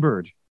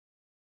numbered.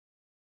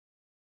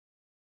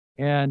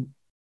 And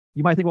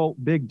you might think, well,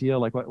 big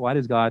deal. Like, why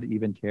does God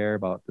even care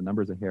about the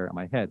numbers of hair on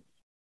my head?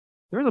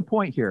 There's a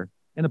point here.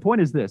 And the point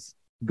is this: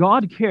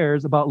 God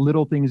cares about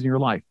little things in your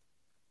life.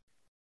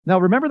 Now,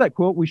 remember that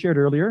quote we shared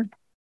earlier?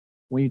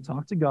 When you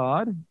talk to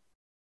God,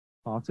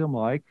 talk to him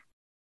like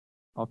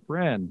a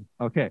friend.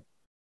 Okay.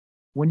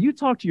 When you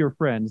talk to your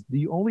friends, do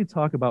you only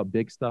talk about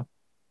big stuff?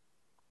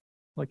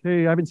 Like,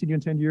 hey, I haven't seen you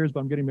in 10 years,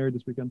 but I'm getting married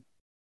this weekend.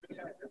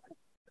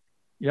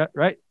 Yeah,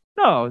 right?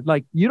 No,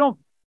 like you don't,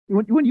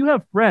 when you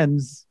have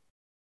friends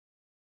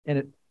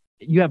and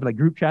you have like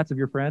group chats of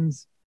your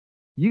friends,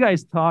 you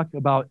guys talk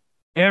about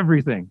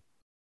everything,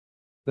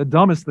 the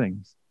dumbest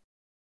things,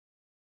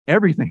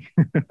 everything.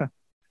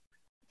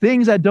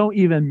 Things that don't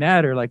even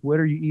matter, like what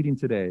are you eating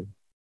today?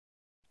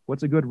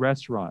 What's a good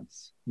restaurant?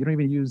 You don't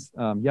even use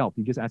Yelp.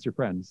 You just ask your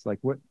friends, like,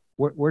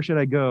 where should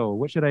I go?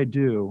 What should I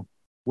do?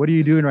 What are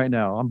you doing right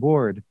now? I'm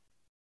bored.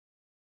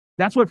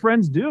 That's what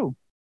friends do.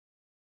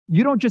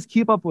 You don't just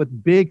keep up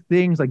with big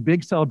things like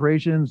big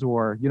celebrations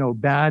or, you know,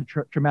 bad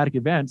traumatic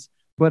events,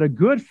 but a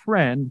good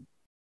friend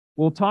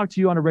will talk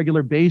to you on a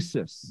regular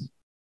basis.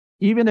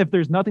 Even if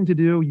there's nothing to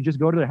do, you just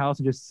go to their house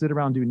and just sit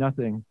around and do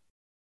nothing.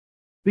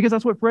 Because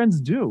that's what friends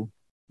do.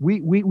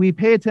 We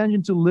pay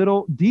attention to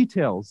little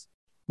details.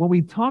 When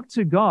we talk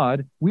to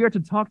God, we are to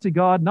talk to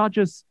God not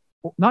just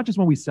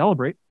when we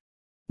celebrate,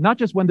 not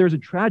just when there's a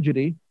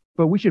tragedy,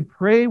 but we should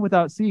pray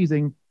without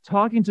ceasing,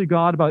 talking to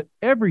God about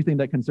everything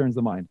that concerns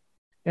the mind.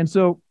 And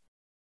so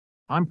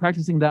I'm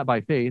practicing that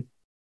by faith.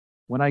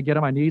 When I get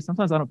on my knees,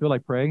 sometimes I don't feel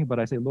like praying, but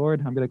I say, Lord,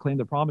 I'm going to claim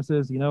the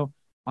promises. You know,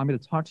 I'm going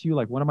to talk to you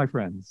like one of my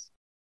friends.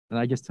 And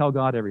I just tell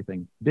God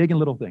everything, big and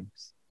little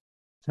things.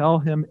 Tell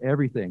him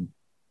everything.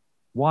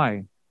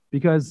 Why?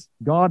 Because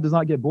God does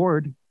not get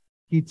bored.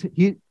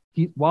 He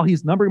while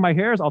he's numbering my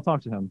hairs, I'll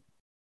talk to him.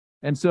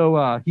 And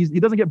so he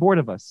doesn't get bored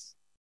of us.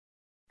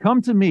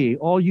 Come to me,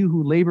 all you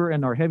who labor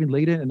and are heavy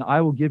laden, and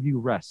I will give you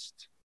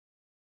rest.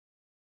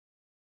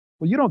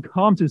 Well, you don't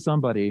come to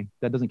somebody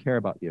that doesn't care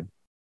about you.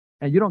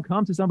 And you don't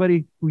come to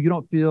somebody who you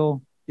don't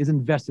feel is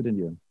invested in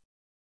you.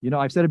 You know,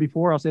 I've said it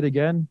before, I'll say it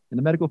again. In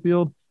the medical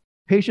field,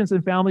 patients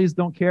and families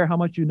don't care how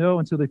much you know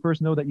until they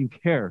first know that you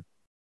care.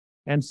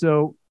 And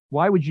so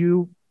why would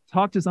you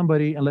talk to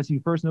somebody unless you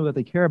first know that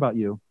they care about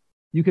you?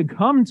 You can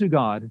come to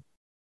God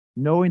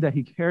knowing that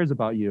he cares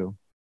about you,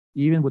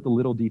 even with the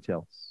little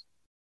details.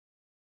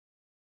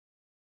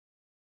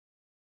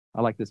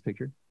 I like this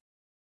picture.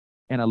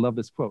 And I love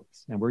this quote.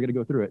 And we're going to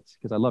go through it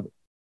because I love it.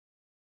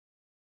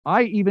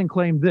 I even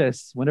claim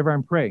this whenever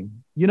I'm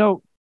praying. You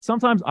know,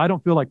 sometimes I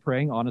don't feel like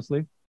praying,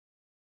 honestly.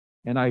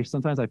 And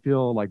sometimes I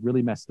feel like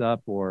really messed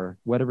up or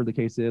whatever the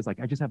case is. Like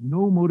I just have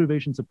no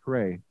motivation to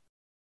pray.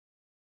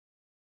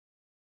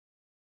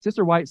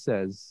 Sister White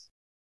says,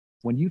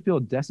 when you feel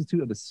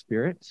destitute of the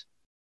Spirit,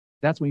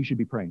 that's when you should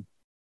be praying.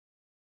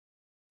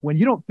 When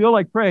you don't feel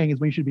like praying is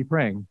when you should be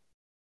praying.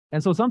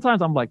 And so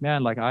sometimes I'm like,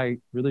 man, like I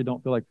really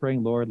don't feel like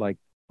praying, Lord. Like,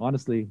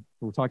 honestly,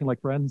 we're talking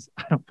like friends.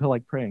 I don't feel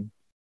like praying.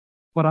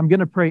 But I'm going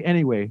to pray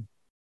anyway.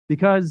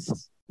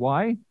 Because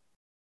why?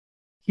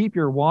 Keep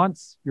your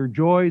wants, your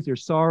joys, your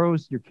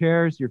sorrows, your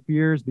cares, your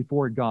fears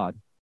before God.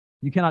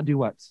 You cannot do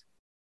what?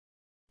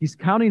 He's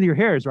counting your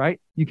hairs, right?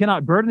 You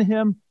cannot burden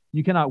him.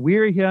 You cannot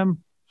weary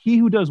him. He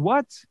who does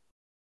what?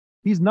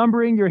 He's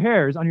numbering your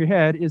hairs on your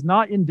head is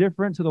not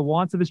indifferent to the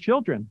wants of his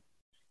children.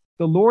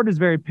 The Lord is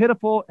very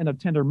pitiful and of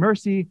tender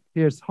mercy.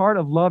 His heart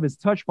of love is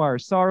touched by our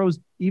sorrows,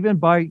 even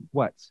by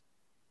what?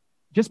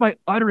 Just by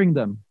uttering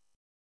them.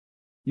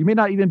 You may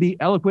not even be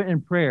eloquent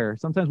in prayer.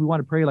 Sometimes we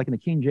want to pray like in the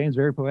King James,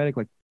 very poetic,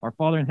 like our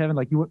Father in heaven.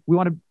 Like we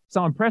want to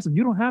sound impressive.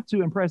 You don't have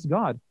to impress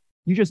God.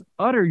 You just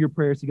utter your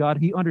prayers to God.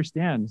 He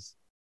understands.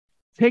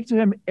 Take to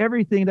him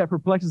everything that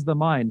perplexes the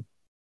mind.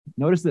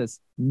 Notice this.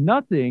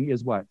 Nothing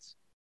is what?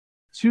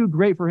 Too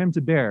great for him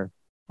to bear.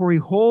 For he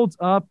holds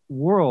up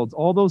worlds.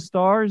 All those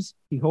stars,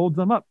 he holds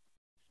them up.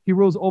 He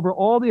rules over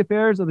all the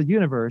affairs of the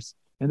universe,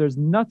 and there's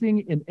nothing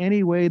in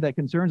any way that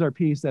concerns our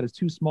peace that is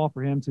too small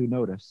for him to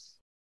notice.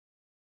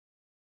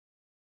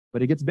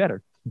 But it gets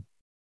better.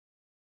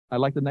 I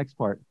like the next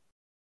part.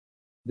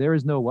 There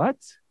is no what?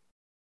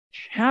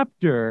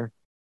 Chapter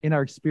in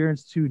our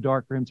experience too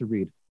dark for him to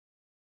read.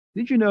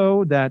 Did you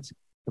know that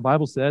the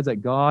Bible says that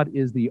God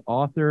is the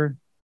author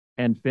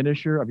and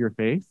finisher of your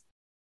faith?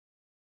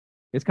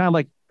 It's kind of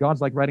like God's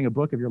like writing a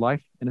book of your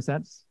life, in a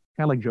sense,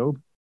 kind of like Job.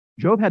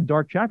 Job had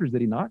dark chapters, did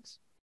he not?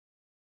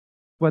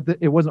 But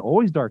it wasn't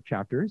always dark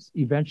chapters.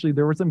 Eventually,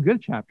 there were some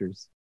good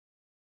chapters.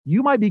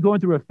 You might be going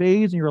through a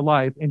phase in your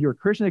life and your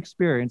Christian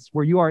experience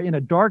where you are in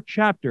a dark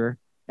chapter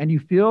and you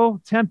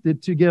feel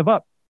tempted to give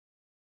up.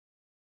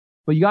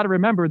 But you got to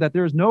remember that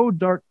there's no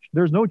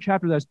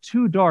chapter that's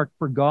too dark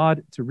for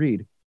God to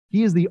read.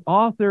 He is the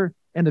author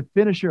and the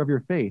finisher of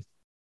your faith.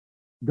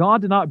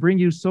 God did not bring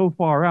you so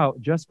far out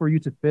just for you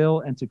to fail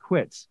and to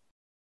quit.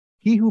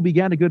 He who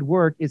began a good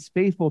work is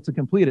faithful to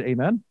complete it.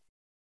 Amen.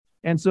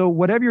 And so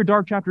whatever your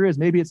dark chapter is,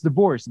 maybe it's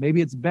divorce,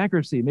 maybe it's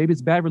bankruptcy, maybe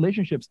it's bad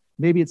relationships,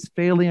 maybe it's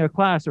failing a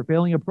class or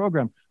failing a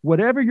program.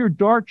 Whatever your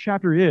dark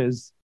chapter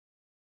is,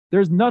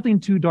 there's nothing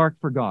too dark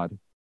for God.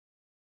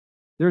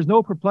 There's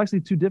no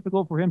perplexity too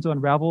difficult for him to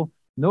unravel.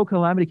 No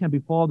calamity can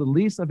befall the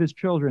least of his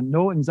children.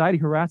 No anxiety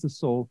harass his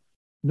soul.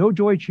 No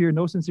joy cheer,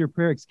 no sincere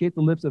prayer escape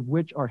the lips of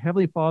which our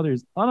Heavenly Father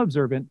is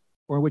unobservant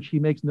or in which he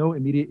makes no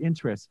immediate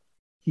interest.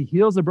 He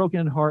heals the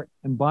broken heart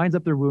and binds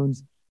up their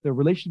wounds. The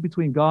relations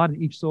between God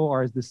and each soul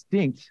are as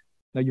distinct.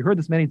 Now, you heard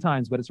this many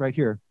times, but it's right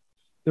here.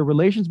 The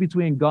relations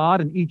between God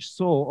and each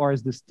soul are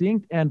as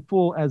distinct and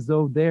full as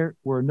though there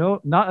were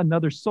not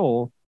another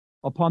soul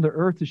upon the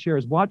earth to share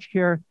his watch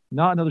care,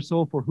 not another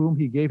soul for whom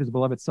he gave his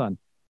beloved Son.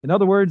 In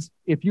other words,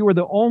 if you were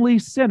the only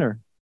sinner,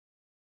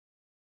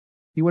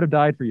 he would have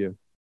died for you.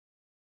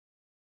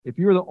 If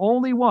you were the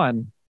only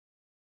one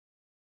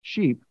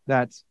sheep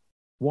that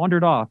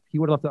wandered off, he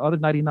would have left the other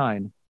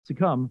 99 to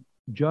come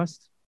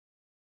just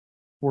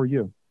for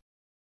you.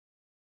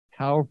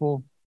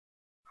 Powerful,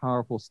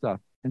 powerful stuff.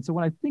 And so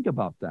when I think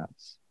about that,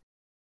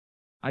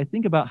 I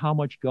think about how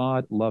much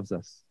God loves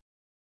us.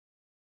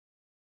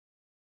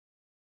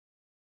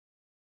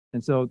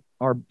 And so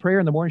our prayer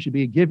in the morning should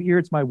be, give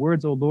ear to my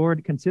words, O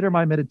Lord, consider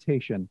my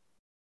meditation.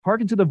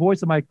 Hearken to the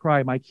voice of my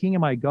cry, my King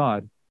and my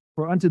God.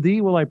 For unto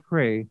thee will I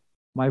pray.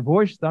 My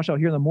voice thou shalt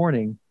hear in the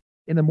morning.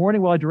 In the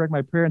morning will I direct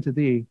my prayer unto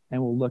thee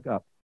and will look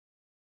up.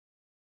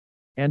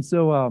 And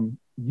so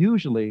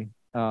usually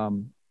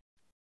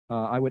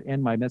I would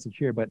end my message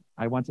here, but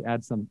I want to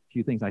add some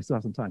few things. I still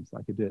have some time, so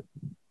I could do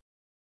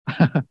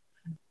it.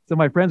 So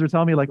my friends were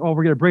telling me like, oh,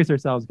 we're going to brace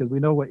ourselves because we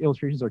know what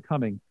illustrations are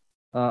coming.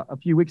 A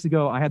few weeks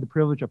ago, I had the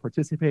privilege of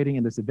participating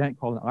in this event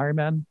called an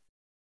Ironman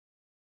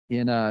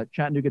in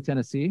Chattanooga,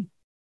 Tennessee.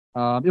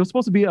 It was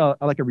supposed to be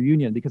like a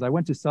reunion because I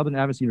went to Southern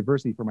Adventist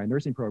University for my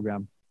nursing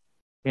program.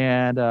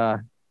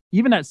 And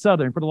even at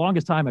Southern, for the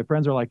longest time, my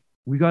friends are like,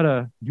 we got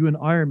to do an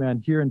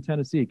Ironman here in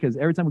Tennessee because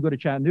every time we go to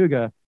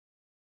Chattanooga,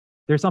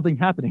 there's something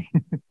happening.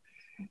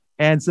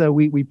 And so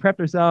we prepped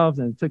ourselves,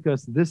 and it took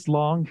us this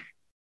long,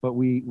 but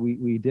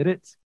we did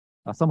it.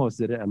 Some of us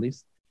did it at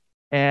least.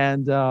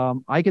 And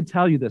I can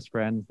tell you this,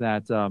 friends,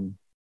 that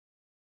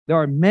there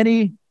are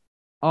many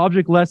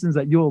object lessons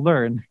that you'll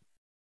learn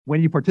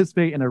when you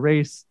participate in a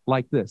race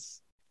like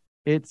this.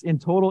 It's in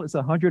total, it's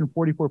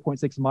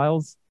 144.6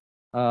 miles.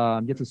 You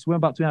have to swim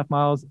about 2.5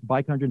 miles,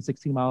 bike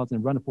 116 miles,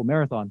 and run a full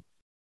marathon.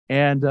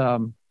 And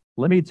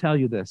let me tell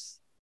you this,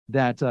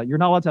 that you're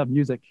not allowed to have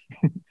music.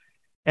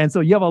 And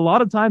so you have a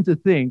lot of time to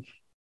think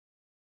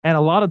and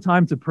a lot of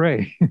time to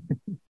pray.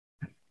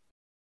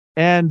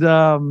 And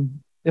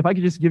if I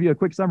could just give you a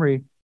quick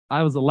summary,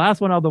 I was the last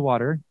one out of the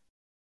water,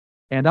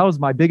 and that was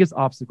my biggest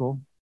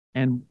obstacle.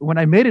 And when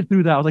I made it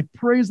through that, I was like,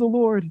 praise the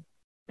Lord.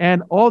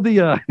 And all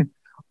the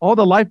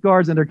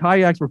lifeguards and their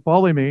kayaks were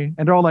following me,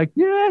 and they're all like,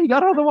 yeah, he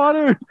got out of the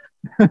water.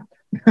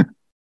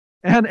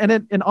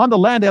 and on the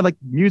land, they had like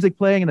music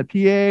playing and a PA.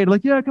 They're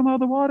like, yeah, come out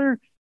of the water.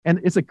 And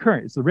it's a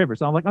current, it's a river.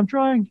 So I'm like, I'm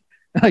trying.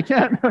 I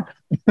can't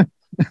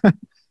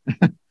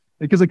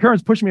because the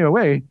current's pushing me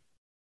away.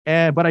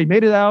 But I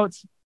made it out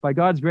by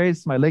God's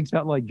grace. My legs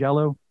felt like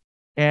jello.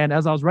 And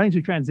as I was running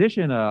to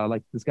transition,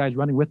 like this guy's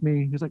running with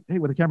me. He's like, hey,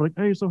 with the camera, like,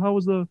 hey, so how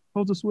was the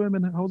swim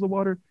and how was the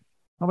water?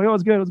 I'm like, oh, it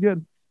was good. It was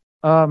good.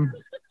 And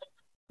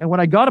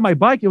when I got on my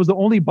bike, it was the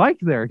only bike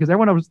there because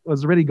everyone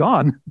was already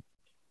gone.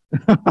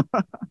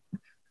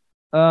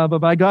 But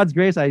by God's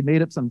grace, I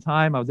made up some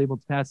time. I was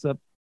able to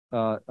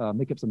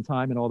make up some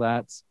time and all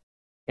that.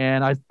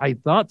 And I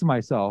thought to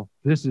myself,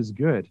 this is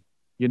good.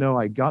 You know,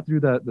 I got through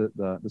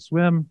the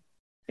swim,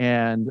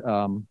 and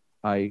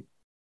I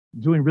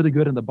doing really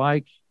good in the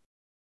bike.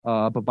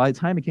 But by the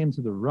time it came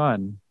to the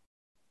run,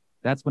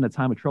 that's when the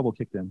time of trouble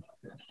kicked in.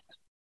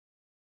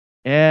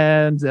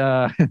 And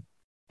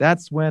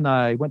that's when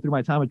I went through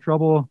my time of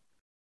trouble,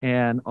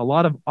 and a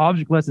lot of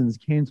object lessons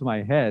came to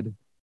my head,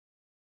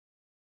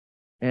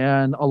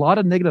 and a lot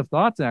of negative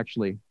thoughts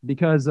actually,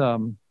 because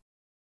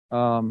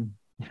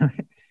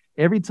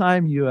every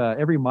time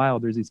every mile,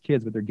 there's these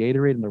kids with their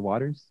Gatorade and their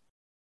waters.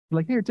 They're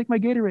like, here, take my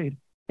Gatorade.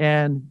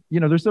 And,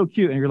 they're so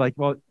cute. And you're like,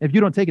 well, if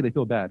you don't take it, they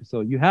feel bad.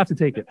 So you have to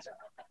take it.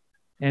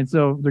 And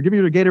so they're giving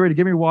you their Gatorade,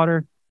 giving you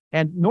water.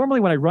 And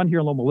normally when I run here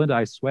in Loma Linda,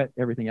 I sweat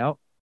everything out.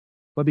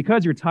 But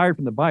because you're tired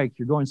from the bike,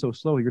 you're going so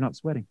slow, you're not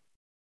sweating.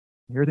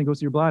 Everything goes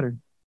to your bladder.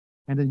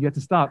 And then you have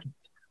to stop.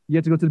 You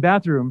have to go to the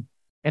bathroom.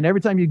 And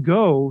every time you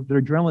go, the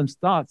adrenaline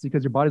stops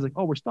because your body's like,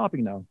 oh, we're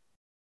stopping now.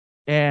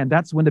 And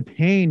that's when the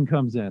pain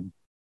comes in.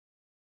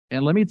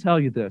 And let me tell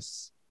you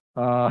this.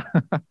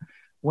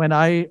 When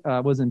I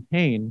was in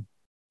pain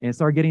and it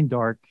started getting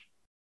dark,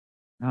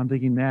 I'm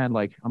thinking, man,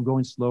 like I'm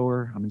going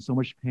slower. I'm in so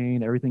much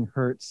pain. Everything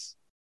hurts.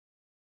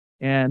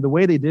 And the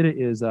way they did it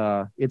is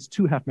it's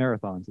 2 half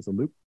marathons. It's a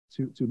loop,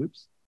 two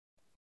loops.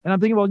 And I'm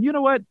thinking, well, you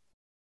know what?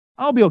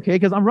 I'll be okay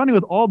because I'm running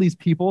with all these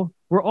people.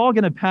 We're all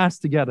going to pass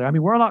together. I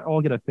mean, we're not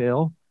all going to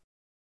fail.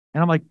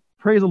 And I'm like,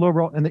 praise the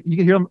Lord. And you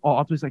can hear them all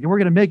optimists like, we're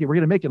going to make it. We're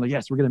going to make it. I'm like,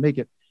 yes, we're going to make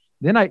it.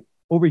 Then I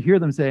overhear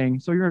them saying,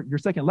 so you're your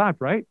second lap,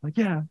 right? Like,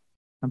 yeah.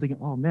 I'm thinking,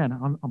 oh man,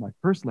 I'm on my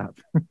first lap.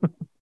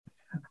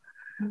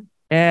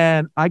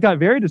 And I got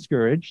very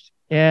discouraged.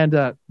 And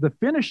the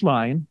finish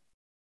line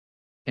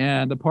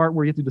and the part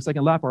where you get to the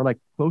second lap are like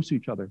close to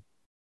each other.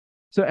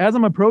 So as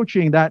I'm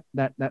approaching that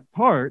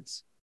part,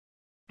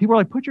 people are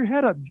like, put your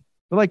head up.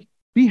 They're like,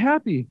 be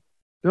happy.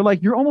 They're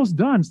like, you're almost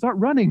done. Start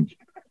running.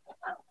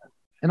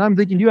 And I'm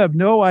thinking, you have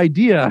no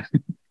idea.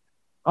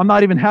 I'm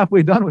not even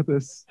halfway done with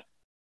this.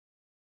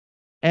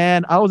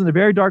 And I was in a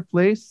very dark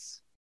place.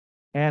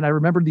 And I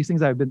remembered these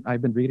things I've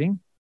been reading.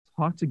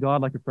 Talk to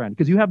God like a friend,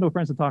 because you have no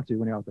friends to talk to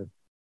when you're out there,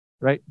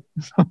 right?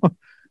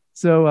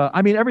 So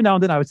I mean, every now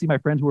and then I would see my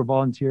friends who were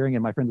volunteering,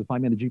 and my friends would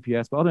find me on the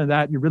GPS. But other than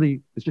that,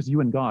 it's just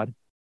you and God.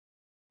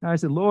 And I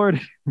said,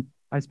 Lord,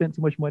 I spent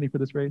too much money for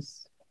this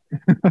race.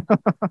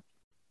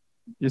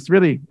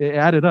 It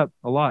added up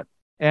a lot.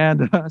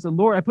 And I said,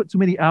 Lord, I put too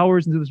many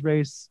hours into this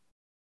race,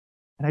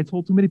 and I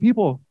told too many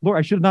people. Lord,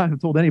 I should not have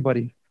told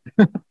anybody.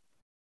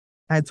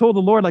 I told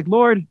the Lord, like,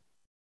 Lord,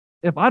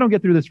 if I don't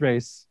get through this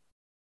race,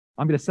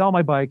 I'm going to sell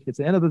my bike. It's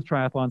the end of the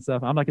triathlon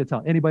stuff. I'm not going to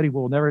tell anybody.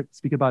 We'll never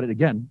speak about it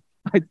again.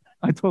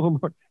 I told the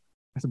Lord,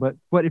 I said,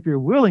 but if you're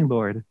willing,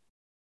 Lord,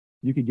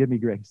 you can give me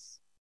grace.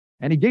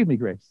 And he gave me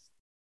grace.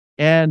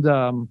 And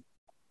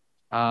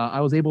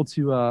I was able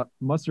to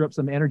muster up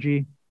some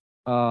energy.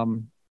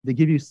 They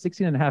give you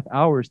 16 and a half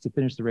hours to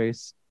finish the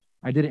race.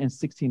 I did it in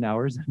 16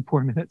 hours and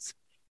 4 minutes.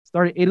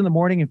 Started 8 in the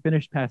morning and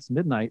finished past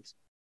midnight.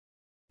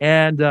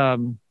 And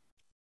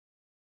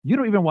you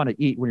don't even want to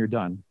eat when you're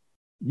done.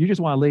 You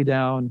just want to lay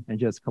down and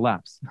just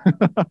collapse.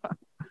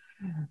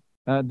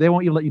 They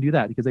won't even let you do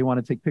that because they want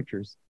to take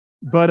pictures.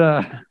 But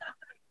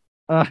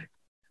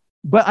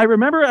I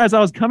remember as I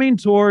was coming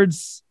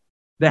towards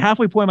the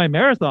halfway point of my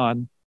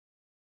marathon,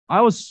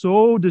 I was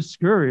so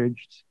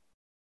discouraged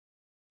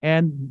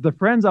And the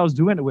friends I was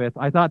doing it with,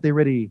 I thought they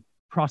already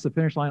crossed the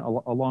finish line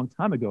a long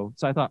time ago.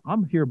 So I thought,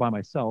 I'm here by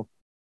myself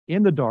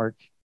in the dark.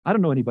 I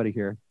don't know anybody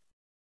here.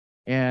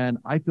 And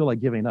I feel like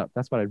giving up.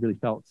 That's what I really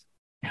felt.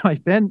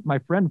 My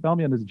friend found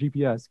me on his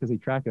GPS because they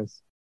track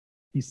us.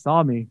 He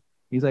saw me.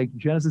 He's like,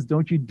 Genesis,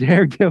 don't you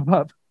dare give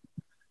up.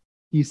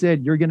 He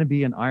said, you're going to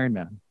be an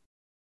Ironman.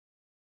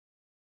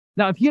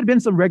 Now, if he had been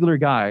some regular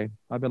guy,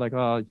 I'd be like,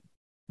 oh,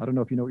 I don't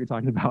know if you know what you're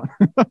talking about.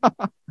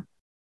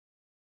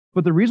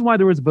 But the reason why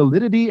there was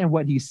validity in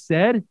what he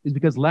said is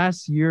because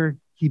last year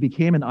he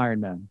became an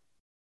Ironman.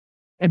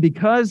 And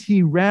because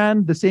he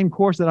ran the same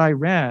course that I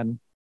ran,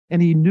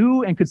 and he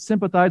knew and could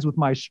sympathize with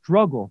my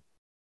struggle,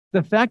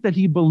 the fact that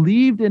he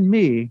believed in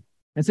me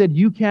and said,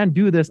 you can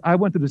do this, I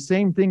went through the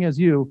same thing as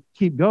you,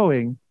 keep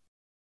going,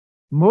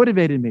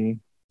 motivated me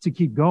to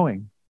keep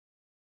going.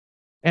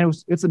 And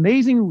it's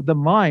amazing, the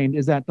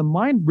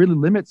mind really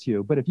limits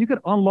you. But if you could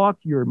unlock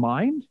your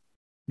mind,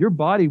 your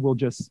body will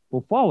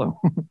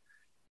follow.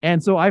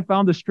 And so I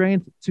found the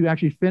strength to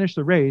actually finish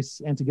the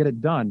race and to get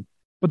it done.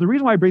 But the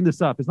reason why I bring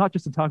this up is not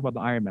just to talk about the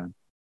Ironman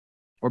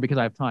or because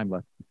I have time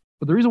left.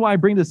 But the reason why I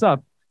bring this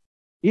up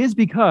is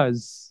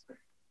because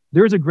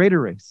there is a greater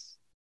race.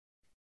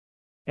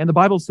 And the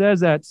Bible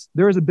says that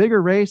there is a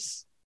bigger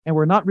race, and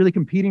we're not really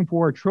competing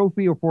for a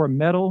trophy or for a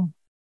medal.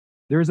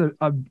 There's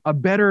a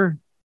better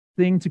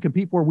thing to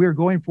compete for. We're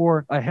going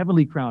for a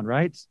heavenly crown,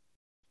 right?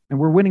 And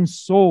we're winning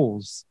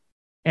souls.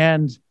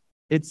 And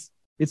it's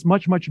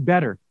much, much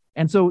better.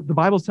 And so the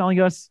Bible's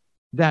telling us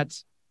that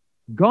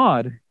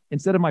God,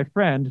 instead of my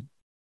friend,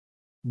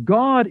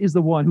 God is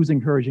the one who's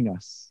encouraging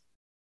us.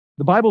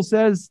 The Bible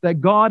says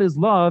that God is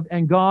love,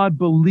 and God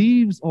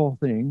believes all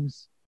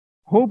things,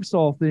 hopes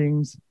all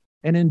things,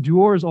 and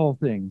endures all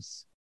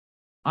things.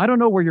 I don't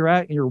know where you're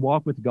at in your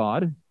walk with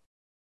God.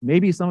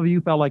 Maybe some of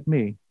you felt like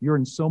me. You're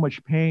in so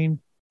much pain,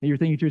 and you're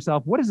thinking to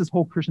yourself, what is this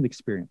whole Christian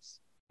experience?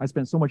 I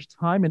spent so much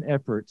time and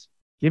effort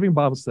giving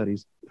Bible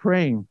studies,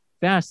 praying,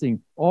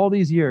 fasting all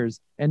these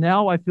years, and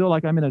now I feel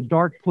like I'm in a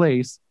dark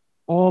place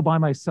all by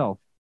myself.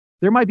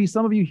 There might be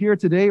some of you here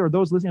today, or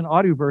those listening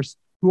on Audioverse,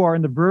 who are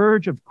on the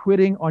verge of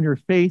quitting on your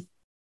faith,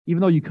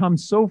 even though you come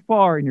so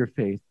far in your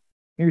faith.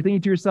 And you're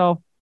thinking to yourself,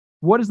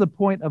 what is the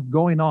point of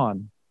going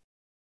on?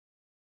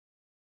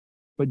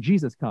 But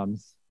Jesus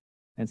comes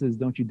and says,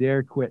 don't you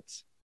dare quit.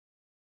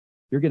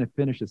 You're going to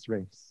finish this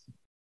race.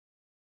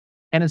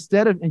 And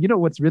and you know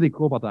what's really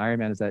cool about the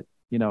Ironman is that,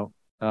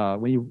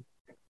 when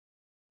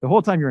the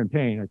whole time you're in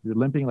pain, like you're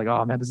limping, like,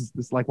 oh man, this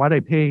is like, why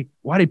did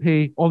I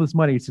pay all this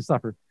money to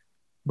suffer?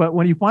 But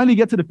when you finally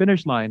get to the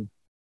finish line,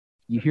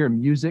 you hear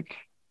music,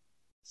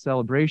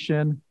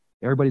 celebration,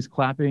 everybody's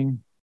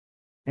clapping,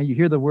 and you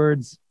hear the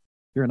words,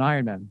 you're an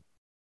Ironman.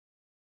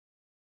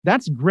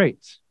 That's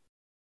great.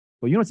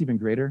 But you know what's even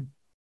greater?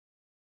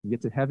 You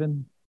get to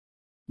heaven,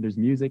 there's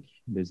music,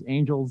 there's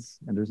angels,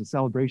 and there's a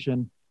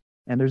celebration,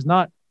 and there's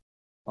not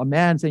a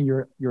man saying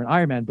you're an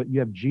Ironman, but you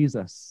have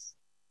Jesus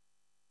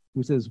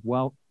who says,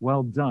 well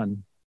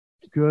done,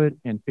 good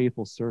and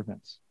faithful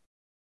servant.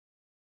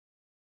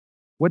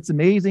 What's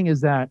amazing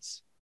is that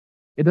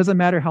it doesn't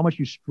matter how much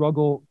you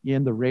struggle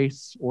in the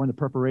race or in the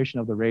preparation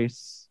of the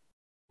race.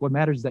 What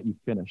matters is that you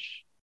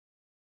finish.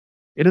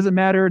 It doesn't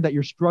matter that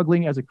you're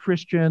struggling as a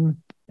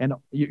Christian and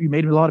you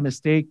made a lot of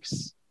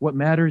mistakes. What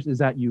matters is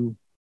that you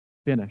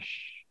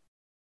finish.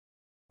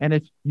 And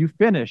if you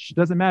finish, it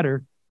doesn't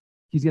matter.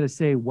 He's going to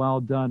say,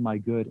 well done, my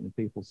good and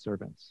faithful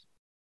servant.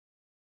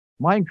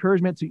 My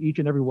encouragement to each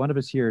and every one of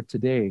us here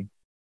today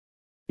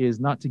is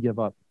not to give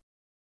up.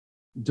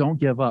 Don't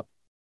give up.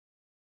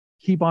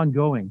 Keep on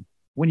going.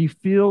 When you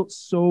feel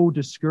so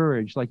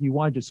discouraged, like you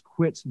want to just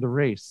quit the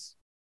race,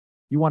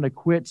 you want to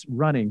quit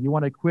running, you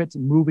want to quit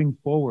moving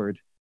forward,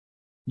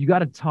 you got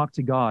to talk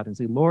to God and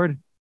say, Lord,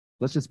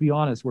 let's just be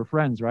honest. We're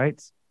friends, right?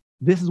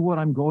 This is what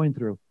I'm going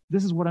through.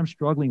 This is what I'm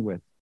struggling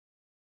with.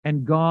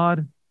 And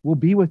God will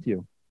be with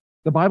you.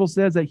 The Bible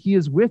says that he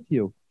is with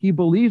you. He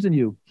believes in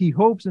you. He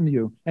hopes in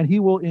you, and he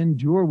will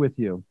endure with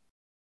you.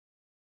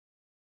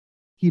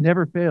 He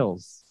never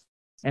fails.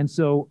 And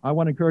so I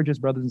want to encourage us,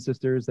 brothers and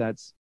sisters, that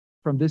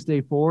from this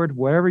day forward,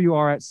 wherever you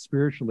are at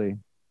spiritually,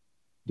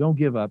 don't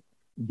give up,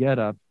 get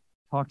up,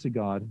 talk to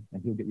God,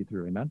 and he'll get you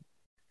through. Amen.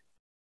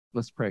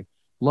 Let's pray.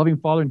 Loving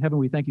Father in heaven,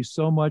 we thank you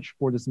so much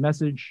for this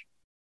message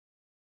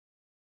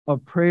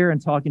of prayer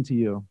and talking to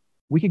you.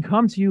 We can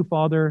come to you,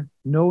 Father,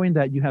 knowing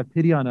that you have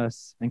pity on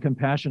us and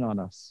compassion on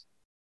us.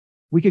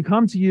 We can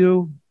come to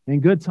you in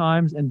good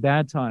times and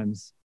bad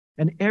times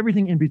and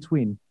everything in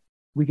between.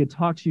 We could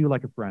talk to you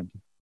like a friend.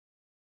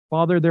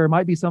 Father, there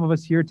might be some of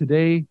us here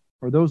today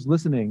or those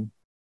listening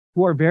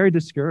who are very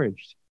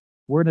discouraged.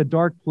 We're in a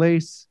dark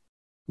place.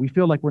 We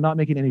feel like we're not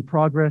making any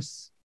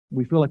progress.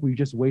 We feel like we've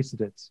just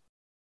wasted it.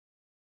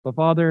 But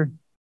Father,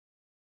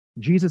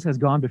 Jesus has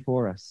gone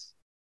before us.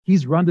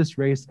 He's run this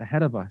race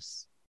ahead of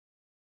us.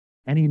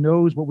 And he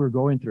knows what we're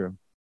going through.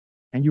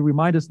 And you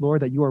remind us,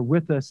 Lord, that you are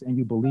with us and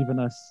you believe in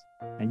us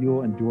and you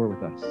will endure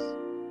with us.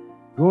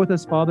 Go with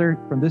us, Father,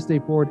 from this day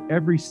forward,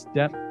 every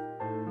step.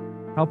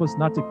 Help us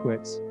not to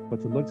quit.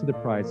 but to look to the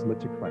prize, to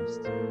look to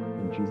Christ.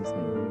 In Jesus'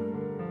 name,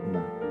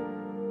 amen.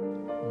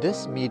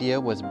 This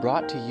media was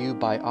brought to you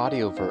by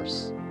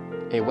Audioverse,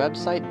 a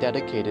website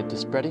dedicated to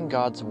spreading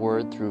God's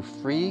Word through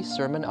free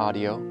sermon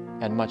audio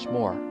and much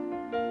more.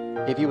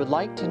 If you would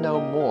like to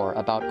know more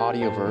about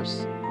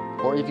Audioverse,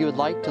 or if you would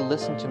like to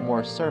listen to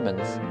more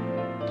sermons,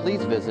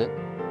 please visit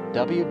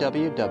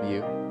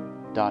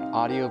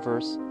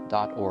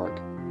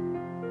www.audioverse.org.